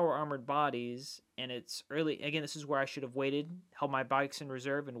into power armored bodies and it's early, again, this is where I should have waited, held my bikes in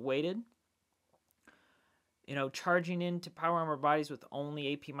reserve and waited. Charging into power armored bodies with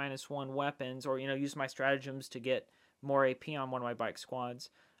only AP -1 weapons, or use my stratagems to get more AP on one of my bike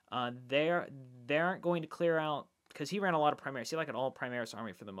squads. They aren't going to clear out because he ran a lot of Primaris. He like an all Primaris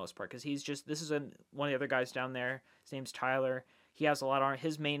army for the most part because this is one of the other guys down there. His name's Tyler. He has a lot on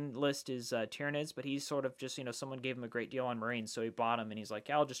his main list is Tyranids, but he's sort of just someone gave him a great deal on Marines, so he bought him and he's like,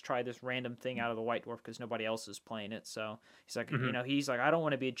 yeah, I'll just try this random thing out of the White Dwarf because nobody else is playing it. So he's like, he's like, I don't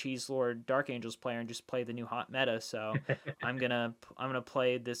want to be a Cheese Lord Dark Angels player and just play the new hot meta. So I'm gonna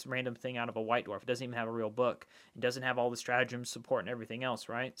play this random thing out of a White Dwarf. It doesn't even have a real book. It doesn't have all the stratagem support and everything else,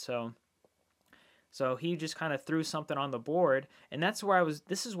 right? So he just kind of threw something on the board, and this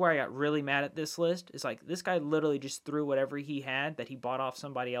is where I got really mad at this list. It's like, this guy literally just threw whatever he had that he bought off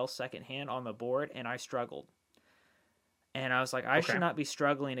somebody else secondhand on the board, and I struggled. And I was like, I should not be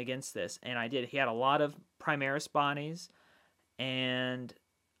struggling against this, and I did. He had a lot of Primaris bodies, and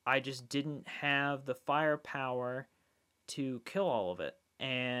I just didn't have the firepower to kill all of it.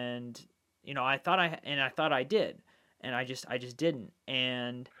 And, I thought I did, and I just didn't,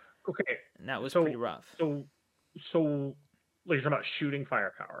 and... Okay. And that was pretty rough. So, like, you're talking about shooting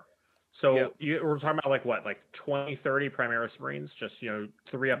firepower. So we're talking about like 20, 30 Primaris Marines, just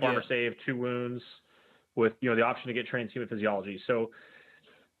 3 up armor save, 2 wounds, with the option to get trained human physiology. So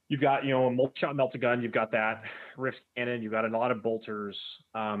you've got a multi-shot melta gun, you've got that rift cannon, you've got a lot of bolters.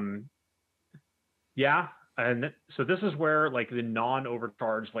 Yeah, and so this is where like the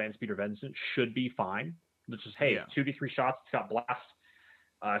non-overcharged land speed or vengeance should be fine. Which is 2d3 shots, it's got blast.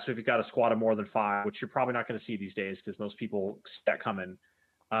 So if you've got a squad of more than 5, which you're probably not going to see these days because most people see that coming,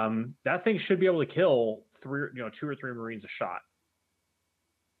 that thing should be able to kill 2 or 3 Marines a shot,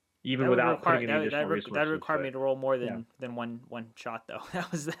 even without putting any additional resources. That required me to roll more than one shot, though.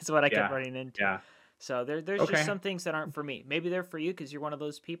 That's what I kept running into. Yeah. So there's just some things that aren't for me. Maybe they're for you because you're one of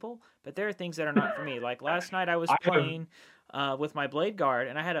those people, but there are things that are not for me. Like last night I was playing with my Blade Guard,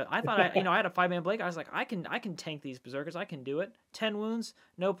 and I thought I had a 5-man Blade Guard. I was like, I can tank these Berserkers. I can do it. 10 wounds,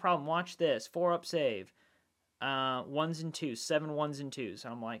 no problem. Watch this. 4 up save. 1s and 2s, 7 1s and 2s.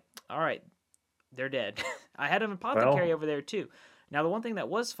 And I'm like, all right, they're dead. I had an apothecary over there too. Now the one thing that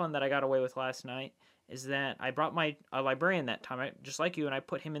was fun that I got away with last night is that I brought my librarian that time, just like you, and I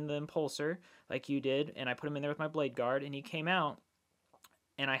put him in the Impulsor like you did, and I put him in there with my Blade Guard, and he came out,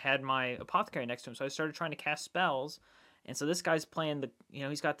 and I had my apothecary next to him, so I started trying to cast spells, And so this guy's playing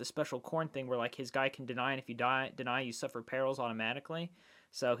he's got the special corn thing where like his guy can deny, and if you deny, you suffer perils automatically.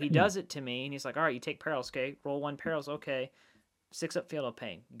 So he does it to me, and he's like, all right, you take perils, okay? Roll 1 perils, okay. 6 up Field of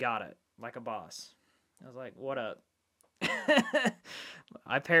Pain, got it, like a boss. I was like, what up?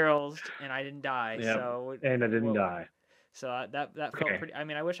 I perils and I didn't die, so and I didn't die. So that felt pretty. I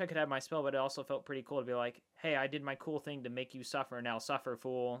mean, I wish I could have my spell, but it also felt pretty cool to be like, hey, I did my cool thing to make you suffer. Now suffer,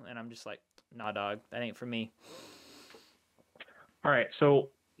 fool. And I'm just like, nah, dog, that ain't for me. All right,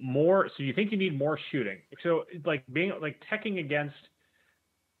 so you think you need more shooting? So like being like teching against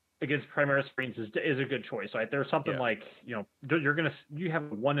Primaris Marines is a good choice, right? There's something like you have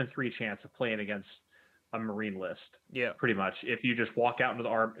a 1 in 3 chance of playing against a Marine list. Yeah, pretty much. If you just walk out into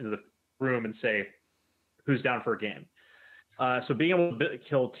the room and say, who's down for a game? So being able to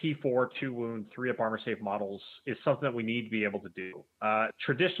kill T4, 2 wound, 3 up armor safe models is something that we need to be able to do.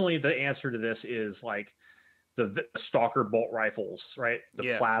 Traditionally, the answer to this is like the Stalker bolt rifles, right?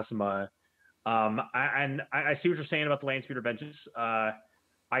 The plasma. I see what you're saying about the land speeder benches.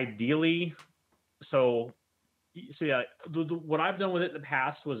 Ideally, so yeah, what I've done with it in the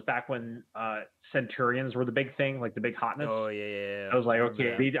past was back when Centurions were the big thing, like the big hotness. Oh yeah. I was like,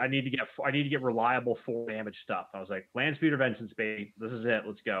 okay, I need to get reliable 4 damage stuff. I was like, land speeder vengeance, baby, this is it,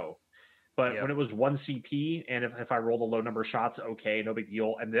 let's go. But when it was 1 CP, and if I rolled a low number of shots, okay, no big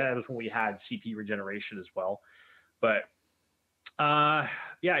deal. And that was when we had CP regeneration as well. But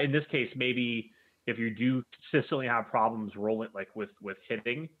yeah, in this case, maybe if you do consistently have problems rolling like with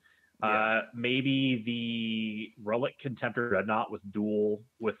hitting. Maybe the Relic Contemptor Dreadnought with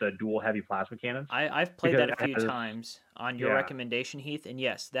the dual heavy plasma cannons. I've played that a few times on your recommendation, Heath, and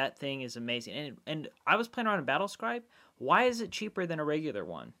yes, that thing is amazing. And I was playing around in Battle Scribe. Why is it cheaper than a regular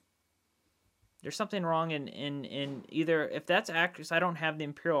one? There's something wrong in either, if that's accurate. I don't have the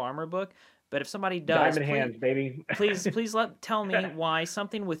Imperial Armor book, but if somebody does, diamond hands, baby. please tell me why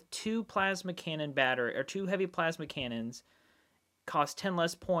something with 2 plasma cannon battery or 2 heavy plasma cannons cost 10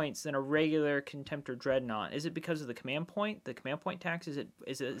 less points than a regular Contemptor Dreadnought. Is it because of the command point? The command point tax,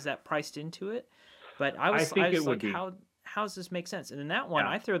 is that priced into it? But I was like, how does this make sense? And in that one,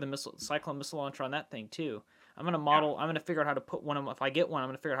 I throw the Cyclone missile launcher on that thing too. I'm gonna figure out how to put one of them. If I get one, I'm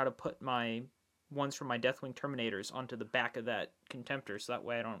gonna figure out how to put my ones from my Deathwing Terminators onto the back of that Contemptor, so that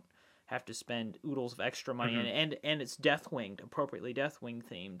way I don't have to spend oodles of extra money. And it's Deathwinged, appropriately Deathwing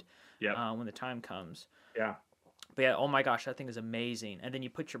themed. When the time comes. Yeah. But yeah, oh my gosh, that thing is amazing. And then you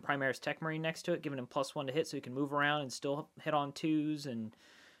put your Primaris Tech Marine next to it, giving him +1 to hit so he can move around and still hit on 2s, and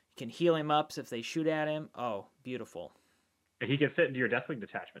you can heal him up if they shoot at him. Oh, beautiful. And he can fit into your Deathwing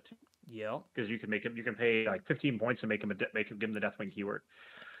detachment too. Yeah. Because you can pay like 15 points and give him the Deathwing keyword.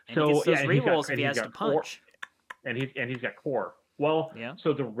 And he gets those rerolls if he has to punch. And he's got core. Well,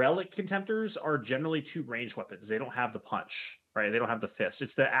 so the Relic Contemptors are generally 2 ranged weapons. They don't have the punch, right? They don't have the fist.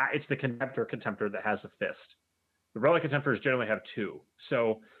 It's the Contemptor that has the fist. The Relic Contemptors generally have 2.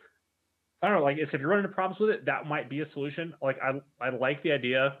 So I don't know, like if you're running into problems with it, that might be a solution. Like I like the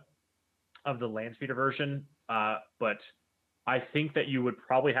idea of the land speeder version, but I think that you would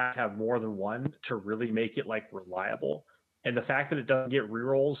probably have to have more than one to really make it like reliable. And the fact that it doesn't get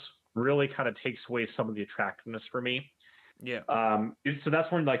rerolls really kind of takes away some of the attractiveness for me. Yeah. So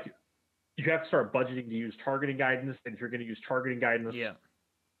that's when like you have to start budgeting to use targeting guidance, and if you're going to use targeting guidance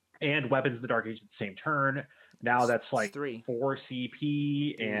and weapons of the Dark Age at the same turn, now that's like 4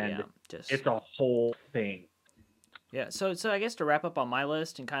 CP, and it's a whole thing. Yeah. So I guess to wrap up on my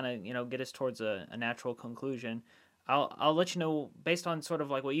list and kind of get us towards a natural conclusion, I'll let you know based on sort of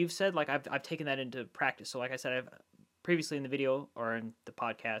like what you've said. Like I've taken that into practice. So like I said, I've previously in the video or in the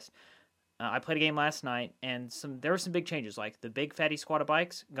podcast, I played a game last night, and there were some big changes. Like the big fatty squad of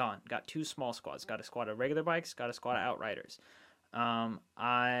bikes gone. Got 2 small squads. Got a squad of regular bikes. Got a squad of outriders.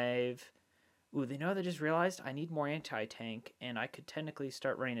 I just realized I need more anti-tank, and I could technically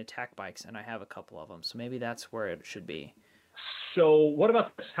start running attack bikes, and I have a couple of them. So maybe that's where it should be. So what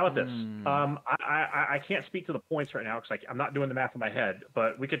about this? How about this? I can't speak to the points right now because I'm not doing the math in my head,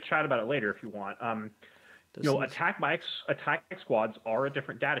 but we could chat about it later if you want. Attack squads are a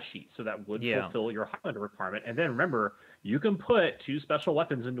different data sheet, so that would fulfill your Highlander requirement. And then remember, you can put 2 special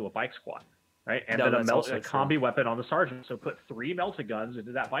weapons into a bike squad, right? And then a combi weapon on the sergeant. So put 3 melta guns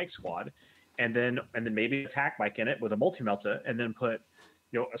into that bike squad, and then maybe attack bike in it with a multi melta, and then put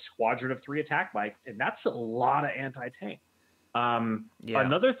a squadron of 3 attack bikes, and that's a lot of anti-tank.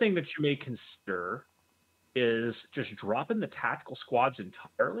 Another thing that you may consider is just dropping the tactical squads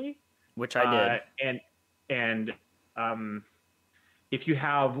entirely, which I did. And if you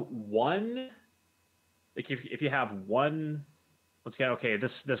have one, like if you have one once again, okay,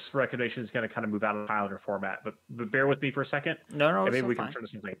 this recommendation is going to kind of move out of the Highlander format, but bear with me for a second, No, and it's maybe so we can fine. turn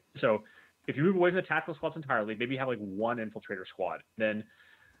this into something. So if you move away from the tactical squads entirely, maybe you have like one infiltrator squad. Then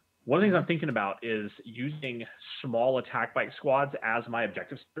one of the things I'm thinking about is using small attack bike squads as my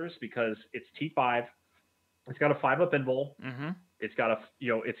objective setters because it's T5. It's got a 5-up invul. It's got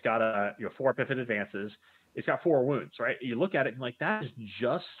a 4 pivot advances. It's got 4 wounds, right? You look at it and like that is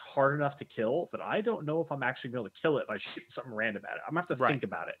just hard enough to kill, but I don't know if I'm actually going to be able to kill it by shooting something random at it. I'm gonna have to think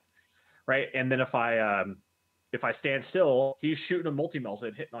about it, right? And then if I stand still, he's shooting a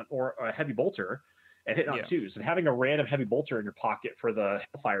multi-melted hitting on or a heavy bolter and hitting on 2s. And having a random heavy bolter in your pocket for the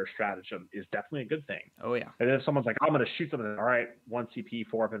Hellfire stratagem is definitely a good thing. Oh yeah. And then if someone's like, I'm going to shoot something, all right, 1 CP,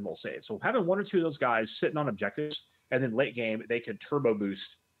 4 up, and we'll save. So having 1 or 2 of those guys sitting on objectives, and then late game they can turbo boost.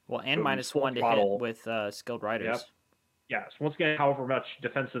 Well, and -1 to hit with skilled riders. Yep. Yeah. So once again, however much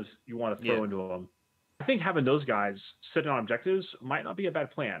defensive you want to throw into them, I think having those guys sitting on objectives might not be a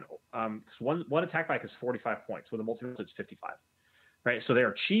bad plan. Because one attack bike is 45 points, with a multi it's 55. Right. So they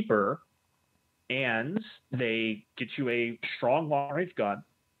are cheaper, and they get you a strong long range gun.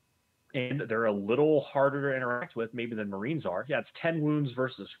 And they're a little harder to interact with maybe than Marines are. Yeah, it's 10 wounds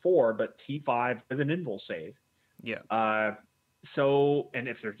versus 4, but T5 with an invul save. Yeah. So, and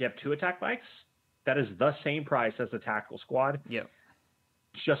if you have 2 attack bikes, that is the same price as the tactical squad. Yeah.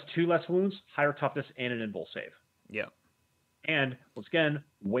 Just 2 less wounds, higher toughness, and an invul save. Yeah. And once again,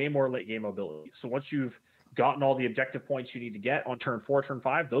 way more late game mobility. So once you've gotten all the objective points you need to get on turn 4, turn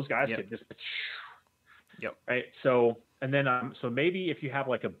 5, those guys can just. Yep. Right. So, and then, so maybe if you have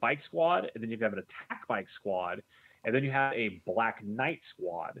like a bike squad, and then you have an attack bike squad, and then you have a Black Knight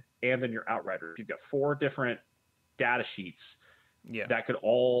squad, and then your Outriders. You've got 4 different data sheets. Yeah. That could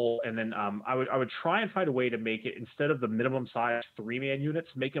all, and then I would try and find a way to make it, instead of the minimum size 3-man units,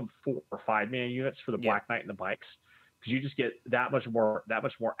 make them 4 or 5-man units for the Black Knight and the bikes, because you just get that much more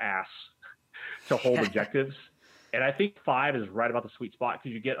ass to hold objectives. And I think 5 is right about the sweet spot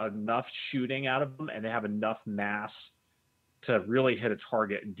because you get enough shooting out of them, and they have enough mass to really hit a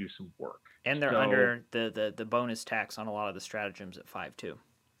target and do some work. And they're under the bonus tax on a lot of the stratagems at 5 too.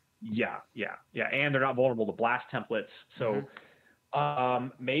 Yeah, and they're not vulnerable to blast templates. So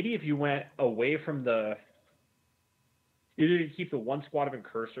maybe if you went away from either you keep the 1 squad of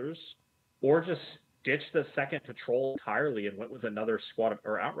incursors, or just ditch the second patrol entirely and went with another squad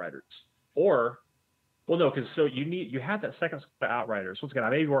or Outriders, or. Well, no, because you had that second squad of Outriders. Once again, I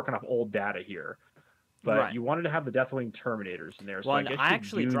may be working off old data here, but you wanted to have the Deathwing Terminators in there. So I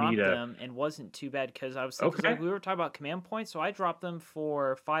actually dropped them and wasn't too bad because I was thinking, like, we were talking about command points, so I dropped them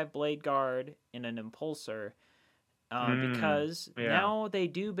for 5 Blade Guard and an Impulsor because now they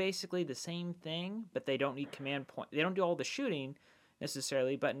do basically the same thing, but they don't need command point. They don't do all the shooting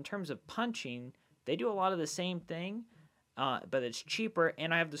necessarily, but in terms of punching, they do a lot of the same thing. But it's cheaper,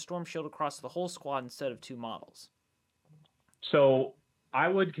 and I have the Storm Shield across the whole squad instead of 2 models. So I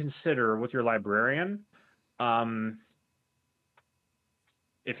would consider with your Librarian,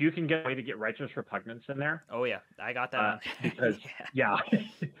 if you can get a way to get Righteous Repugnance in there. Oh yeah, I got that. Because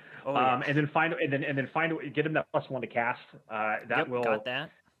and then find a way, get him that +1 to cast. Got that.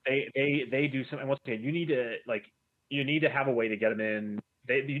 They do something. Once again, you need to have a way to get them in.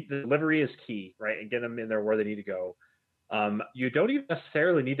 The delivery is key, right? And get them in there where they need to go. You don't even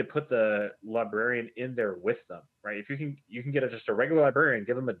necessarily need to put the Librarian in there with them, right? If you can get just a regular Librarian,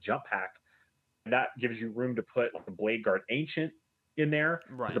 give them a jump pack, and that gives you room to put like a Blade Guard Ancient in there.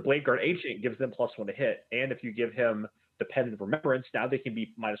 Right. The Blade Guard Ancient gives them +1 to hit, and if you give him Dependent Remembrance, now they can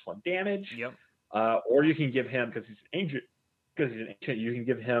be -1 damage. Yep. Or you can give him, because he's an ancient, you can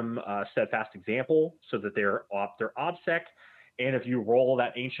give him Steadfast Example so that they're OBSEC, and if you roll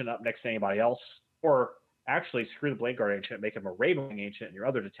that Ancient up next to anybody else, or actually screw the Blade Guard Ancient, make him a Ravenwing Ancient in your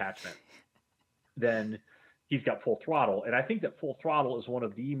other detachment, then he's got full throttle. And I think that full throttle is one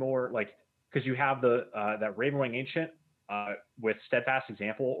of the more, like, because you have that Ravenwing Ancient with Steadfast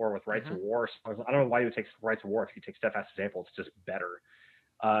Example or with Rights of War. I don't know why you would take Rights of War. If you take Steadfast Example, it's just better.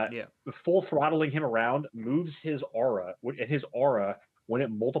 Full throttling him around moves his aura, and his aura, when it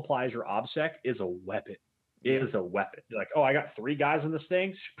multiplies your OBSEC, is a weapon. It is a weapon. You're like, oh, I got 3 guys in this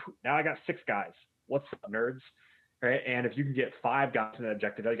thing. Now I got 6 guys. What's up, nerds? Right? And if you can get 5 guys in an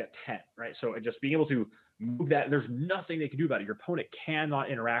objective, now you got 10. Right? So just being able to move that, there's nothing they can do about it. Your opponent cannot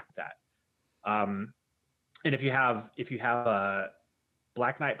interact with that. And if you have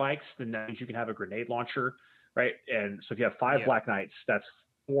Black Knight bikes, then that means you can have a grenade launcher, right? And so if you have 5 Black Knights, that's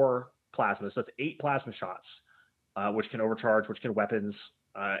 4 plasmas. So that's 8 plasma shots, which can overcharge, which can weapons,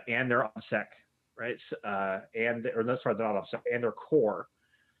 and they're OBSEC, right? They're not OBSEC, and their core.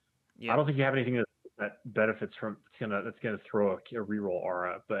 I don't think you have anything that benefits from that's gonna throw a reroll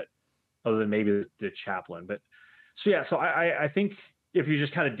aura, but other than maybe the chaplain. But so I think if you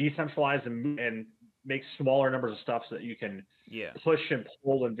just kind of decentralize and make smaller numbers of stuff so that you can push and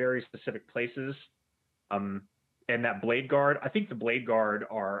pull in very specific places. And that Blade Guard, I think the Blade Guard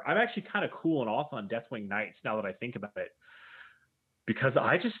I'm actually kind of cooling off on Deathwing Knights now that I think about it, because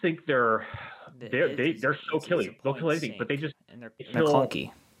I just think they're so killy. They'll kill anything, but they kill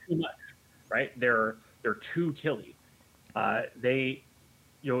clunky. Too much, right? They're too killy.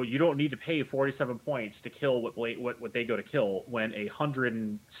 You don't need to pay 47 points to kill what they go to kill, when a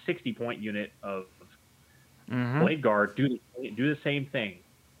 160 point unit of Blade Guard do the same thing.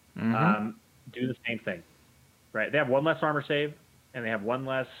 Do the same thing, right? They have one less armor save and they have one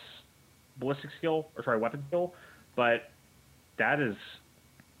less weapon skill, but that is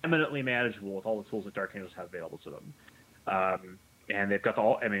eminently manageable with all the tools that Dark Angels have available to them. And they've got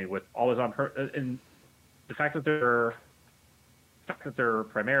with all this and the fact that they're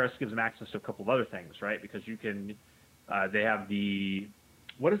Primaris gives them access to a couple of other things, right? Because you can, they have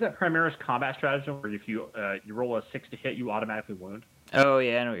what is that Primaris combat stratagem where if you roll a 6 to hit, you automatically wound? Oh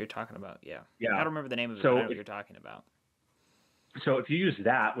yeah, I know what you're talking about. Yeah. I don't remember the name of it, but I know what you're talking about. So if you use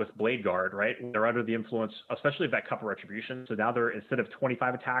that with Blade Guard, right, they're under the influence, especially of that Cup of Retribution. So now they're, instead of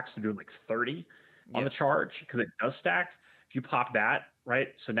 25 attacks, they're doing like 30 on the charge, because it does stack. If you pop that, right,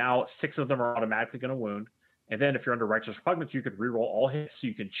 so now 6 of them are automatically going to wound. And then if you're under Righteous Repugnance, you could reroll all hits, so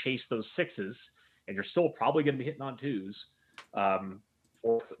you can chase those 6s, and you're still probably going to be hitting on 2s,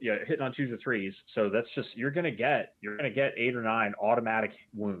 hitting on 2s or 3s. So that's just, you're going to get 8 or 9 automatic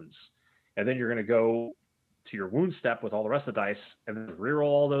wounds, and then you're going to go to your wound step with all the rest of the dice, and then reroll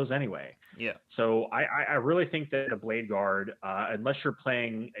all those anyway. Yeah. So I really think that a Blade Guard, unless you're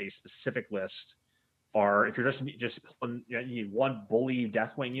playing a specific list, or if you're just pulling, you need one bully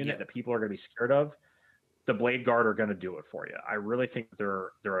Deathwing unit that people are going to be scared of, the Blade Guard are going to do it for you. I really think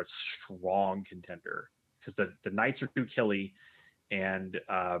they're a strong contender, because the Knights are too killy, and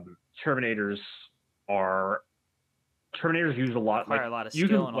Terminators use a lot of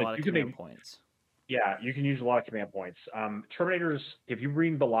skill and a lot of command points. Yeah, you can use a lot of command points. Terminators, if you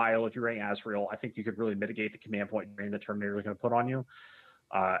bring Belial, if you bring Azrael, I think you could really mitigate the command point drain the Terminator is going to put on you.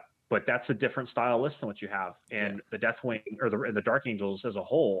 But that's a different style list than what you have. And the Deathwing or the Dark Angels as a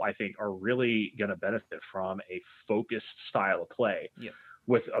whole, I think, are really going to benefit from a focused style of play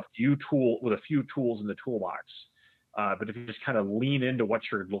with a few tools in the toolbox. But if you just kind of lean into what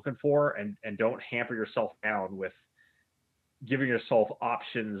you're looking for and don't hamper yourself down with giving yourself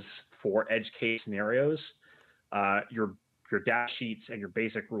options for edge case scenarios, your dash sheets and your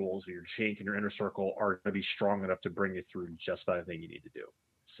basic rules, or your Jink and your Inner Circle, are going to be strong enough to bring you through just about everything you need to do.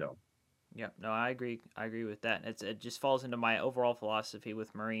 So, yeah, no, I agree. I agree with that. It just falls into my overall philosophy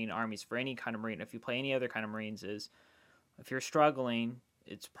with Marine armies for any kind of Marine. If you play any other kind of Marines, is if you're struggling,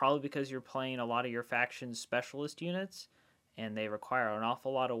 it's probably because you're playing a lot of your faction's specialist units, and they require an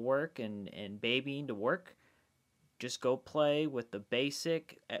awful lot of work and babying to work. Just go play with the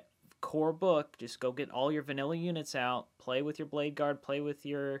basic core book. Just go get all your vanilla units out. Play with your Blade Guard. Play with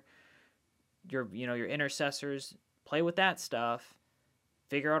your intercessors. Play with that stuff.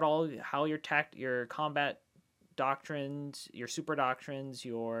 Figure out how your combat doctrines, your super doctrines,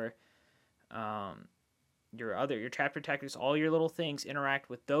 your chapter tactics, all your little things interact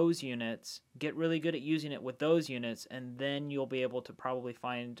with those units. Get really good at using it with those units, and then you'll be able to probably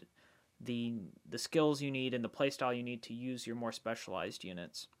find the skills you need and the playstyle you need to use your more specialized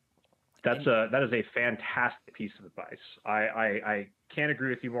units. That is a fantastic piece of advice. I can't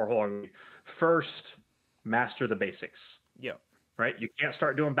agree with you more wholeheartedly. First, master the basics. Yeah. Right? You can't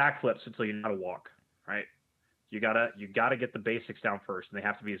start doing backflips until you know how to walk, right? You gotta get the basics down first, and they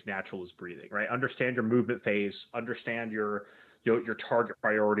have to be as natural as breathing, right? Understand your movement phase, understand your target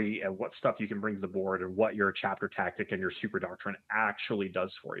priority, and what stuff you can bring to the board, and what your chapter tactic and your super doctrine actually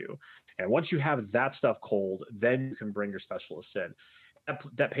does for you. And once you have that stuff cold, then you can bring your specialists in.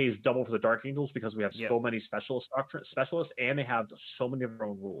 That pays double for the Dark Angels, because we have so many specialists, and they have so many of their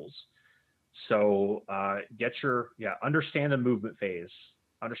own rules. So understand the movement phase,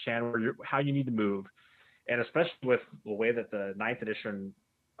 understand how you need to move, and especially with the way that the 9th edition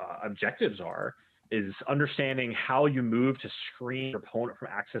objectives is understanding how you move to screen your opponent from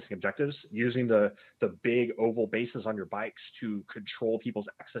accessing objectives, using the big oval bases on your bikes to control people's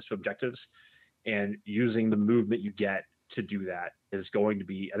access to objectives, and using the movement you get to do that is going to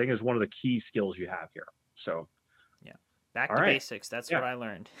be, I think, is one of the key skills you have here. So. Back to basics. That's what I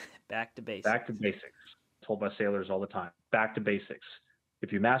learned. Back to basics. Back to basics. Told my sailors all the time. Back to basics.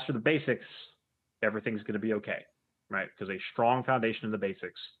 If you master the basics, everything's going to be okay, right? Because a strong foundation in the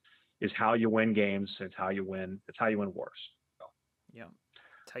basics is how you win games. It's how you win. It's how you win wars. So, Yeah,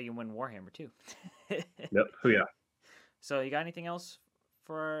 that's how you win Warhammer too. yep. Yeah. So you got anything else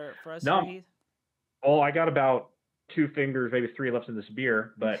for us here, No. Heath? Oh, I got about 2 fingers, maybe 3 left in this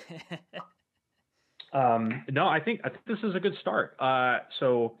beer, but no, I think this is a good start.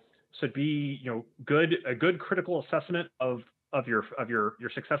 So be a good critical assessment of your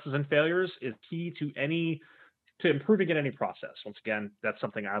successes and failures is key to improving in any process. Once again, that's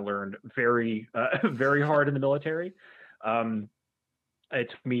something I learned very very hard in the military. It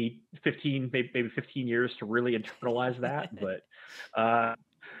took me maybe 15 years to really internalize that, but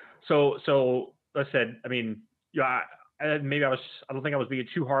so I said, I mean, yeah, maybe I don't think I was being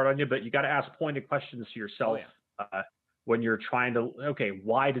too hard on you, but you got to ask pointed questions to yourself when you're trying to, okay,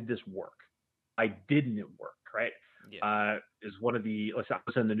 why did this work? Why didn't it work? Right? Yeah. Is one of the, let's say I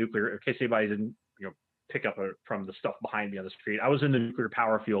was in the nuclear, in case anybody didn't, pick up from the stuff behind me on the street. I was in the nuclear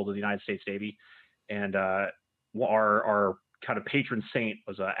power field of the United States Navy, and our kind of patron saint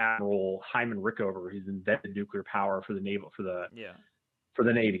was Admiral Hyman Rickover. He's invented nuclear power for the naval for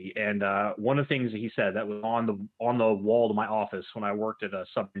the Navy. And one of the things that he said that was on the wall of my office when I worked at a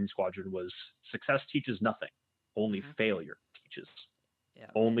submarine squadron was, success teaches nothing, only failure teaches. Yeah,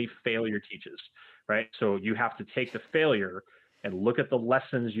 only failure teaches, right? So you have to take the failure and look at the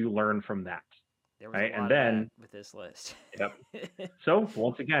lessons you learn from that. There was a lot of that with this list. Yep. So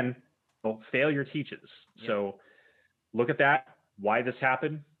once again, failure teaches. Yep. So look at that, why this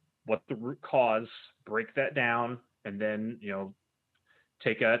happened, what's the root cause, break that down, and then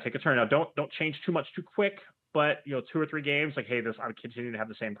take a turn. Now don't change too much too quick, but 2 or 3 games, like, hey, I'm continuing to have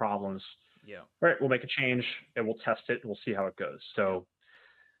the same problems. Yeah. All right, we'll make a change and we'll test it and we'll see how it goes. So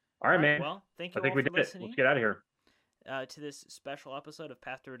all right, man. Well, thank you I think all we for did listening. It. Let's get out of here. To this special episode of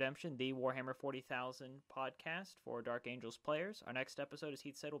Path to Redemption, the Warhammer 40,000 podcast for Dark Angels players. Our next episode, as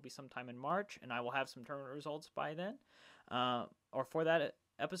Heath said, will be sometime in March, and I will have some tournament results by then, or for that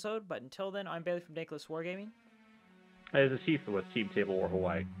episode. But until then, I'm Bailey from Dankless Wargaming. This is Heath with Team Table War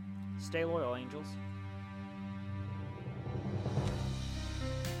Hawaii. Stay loyal, Angels.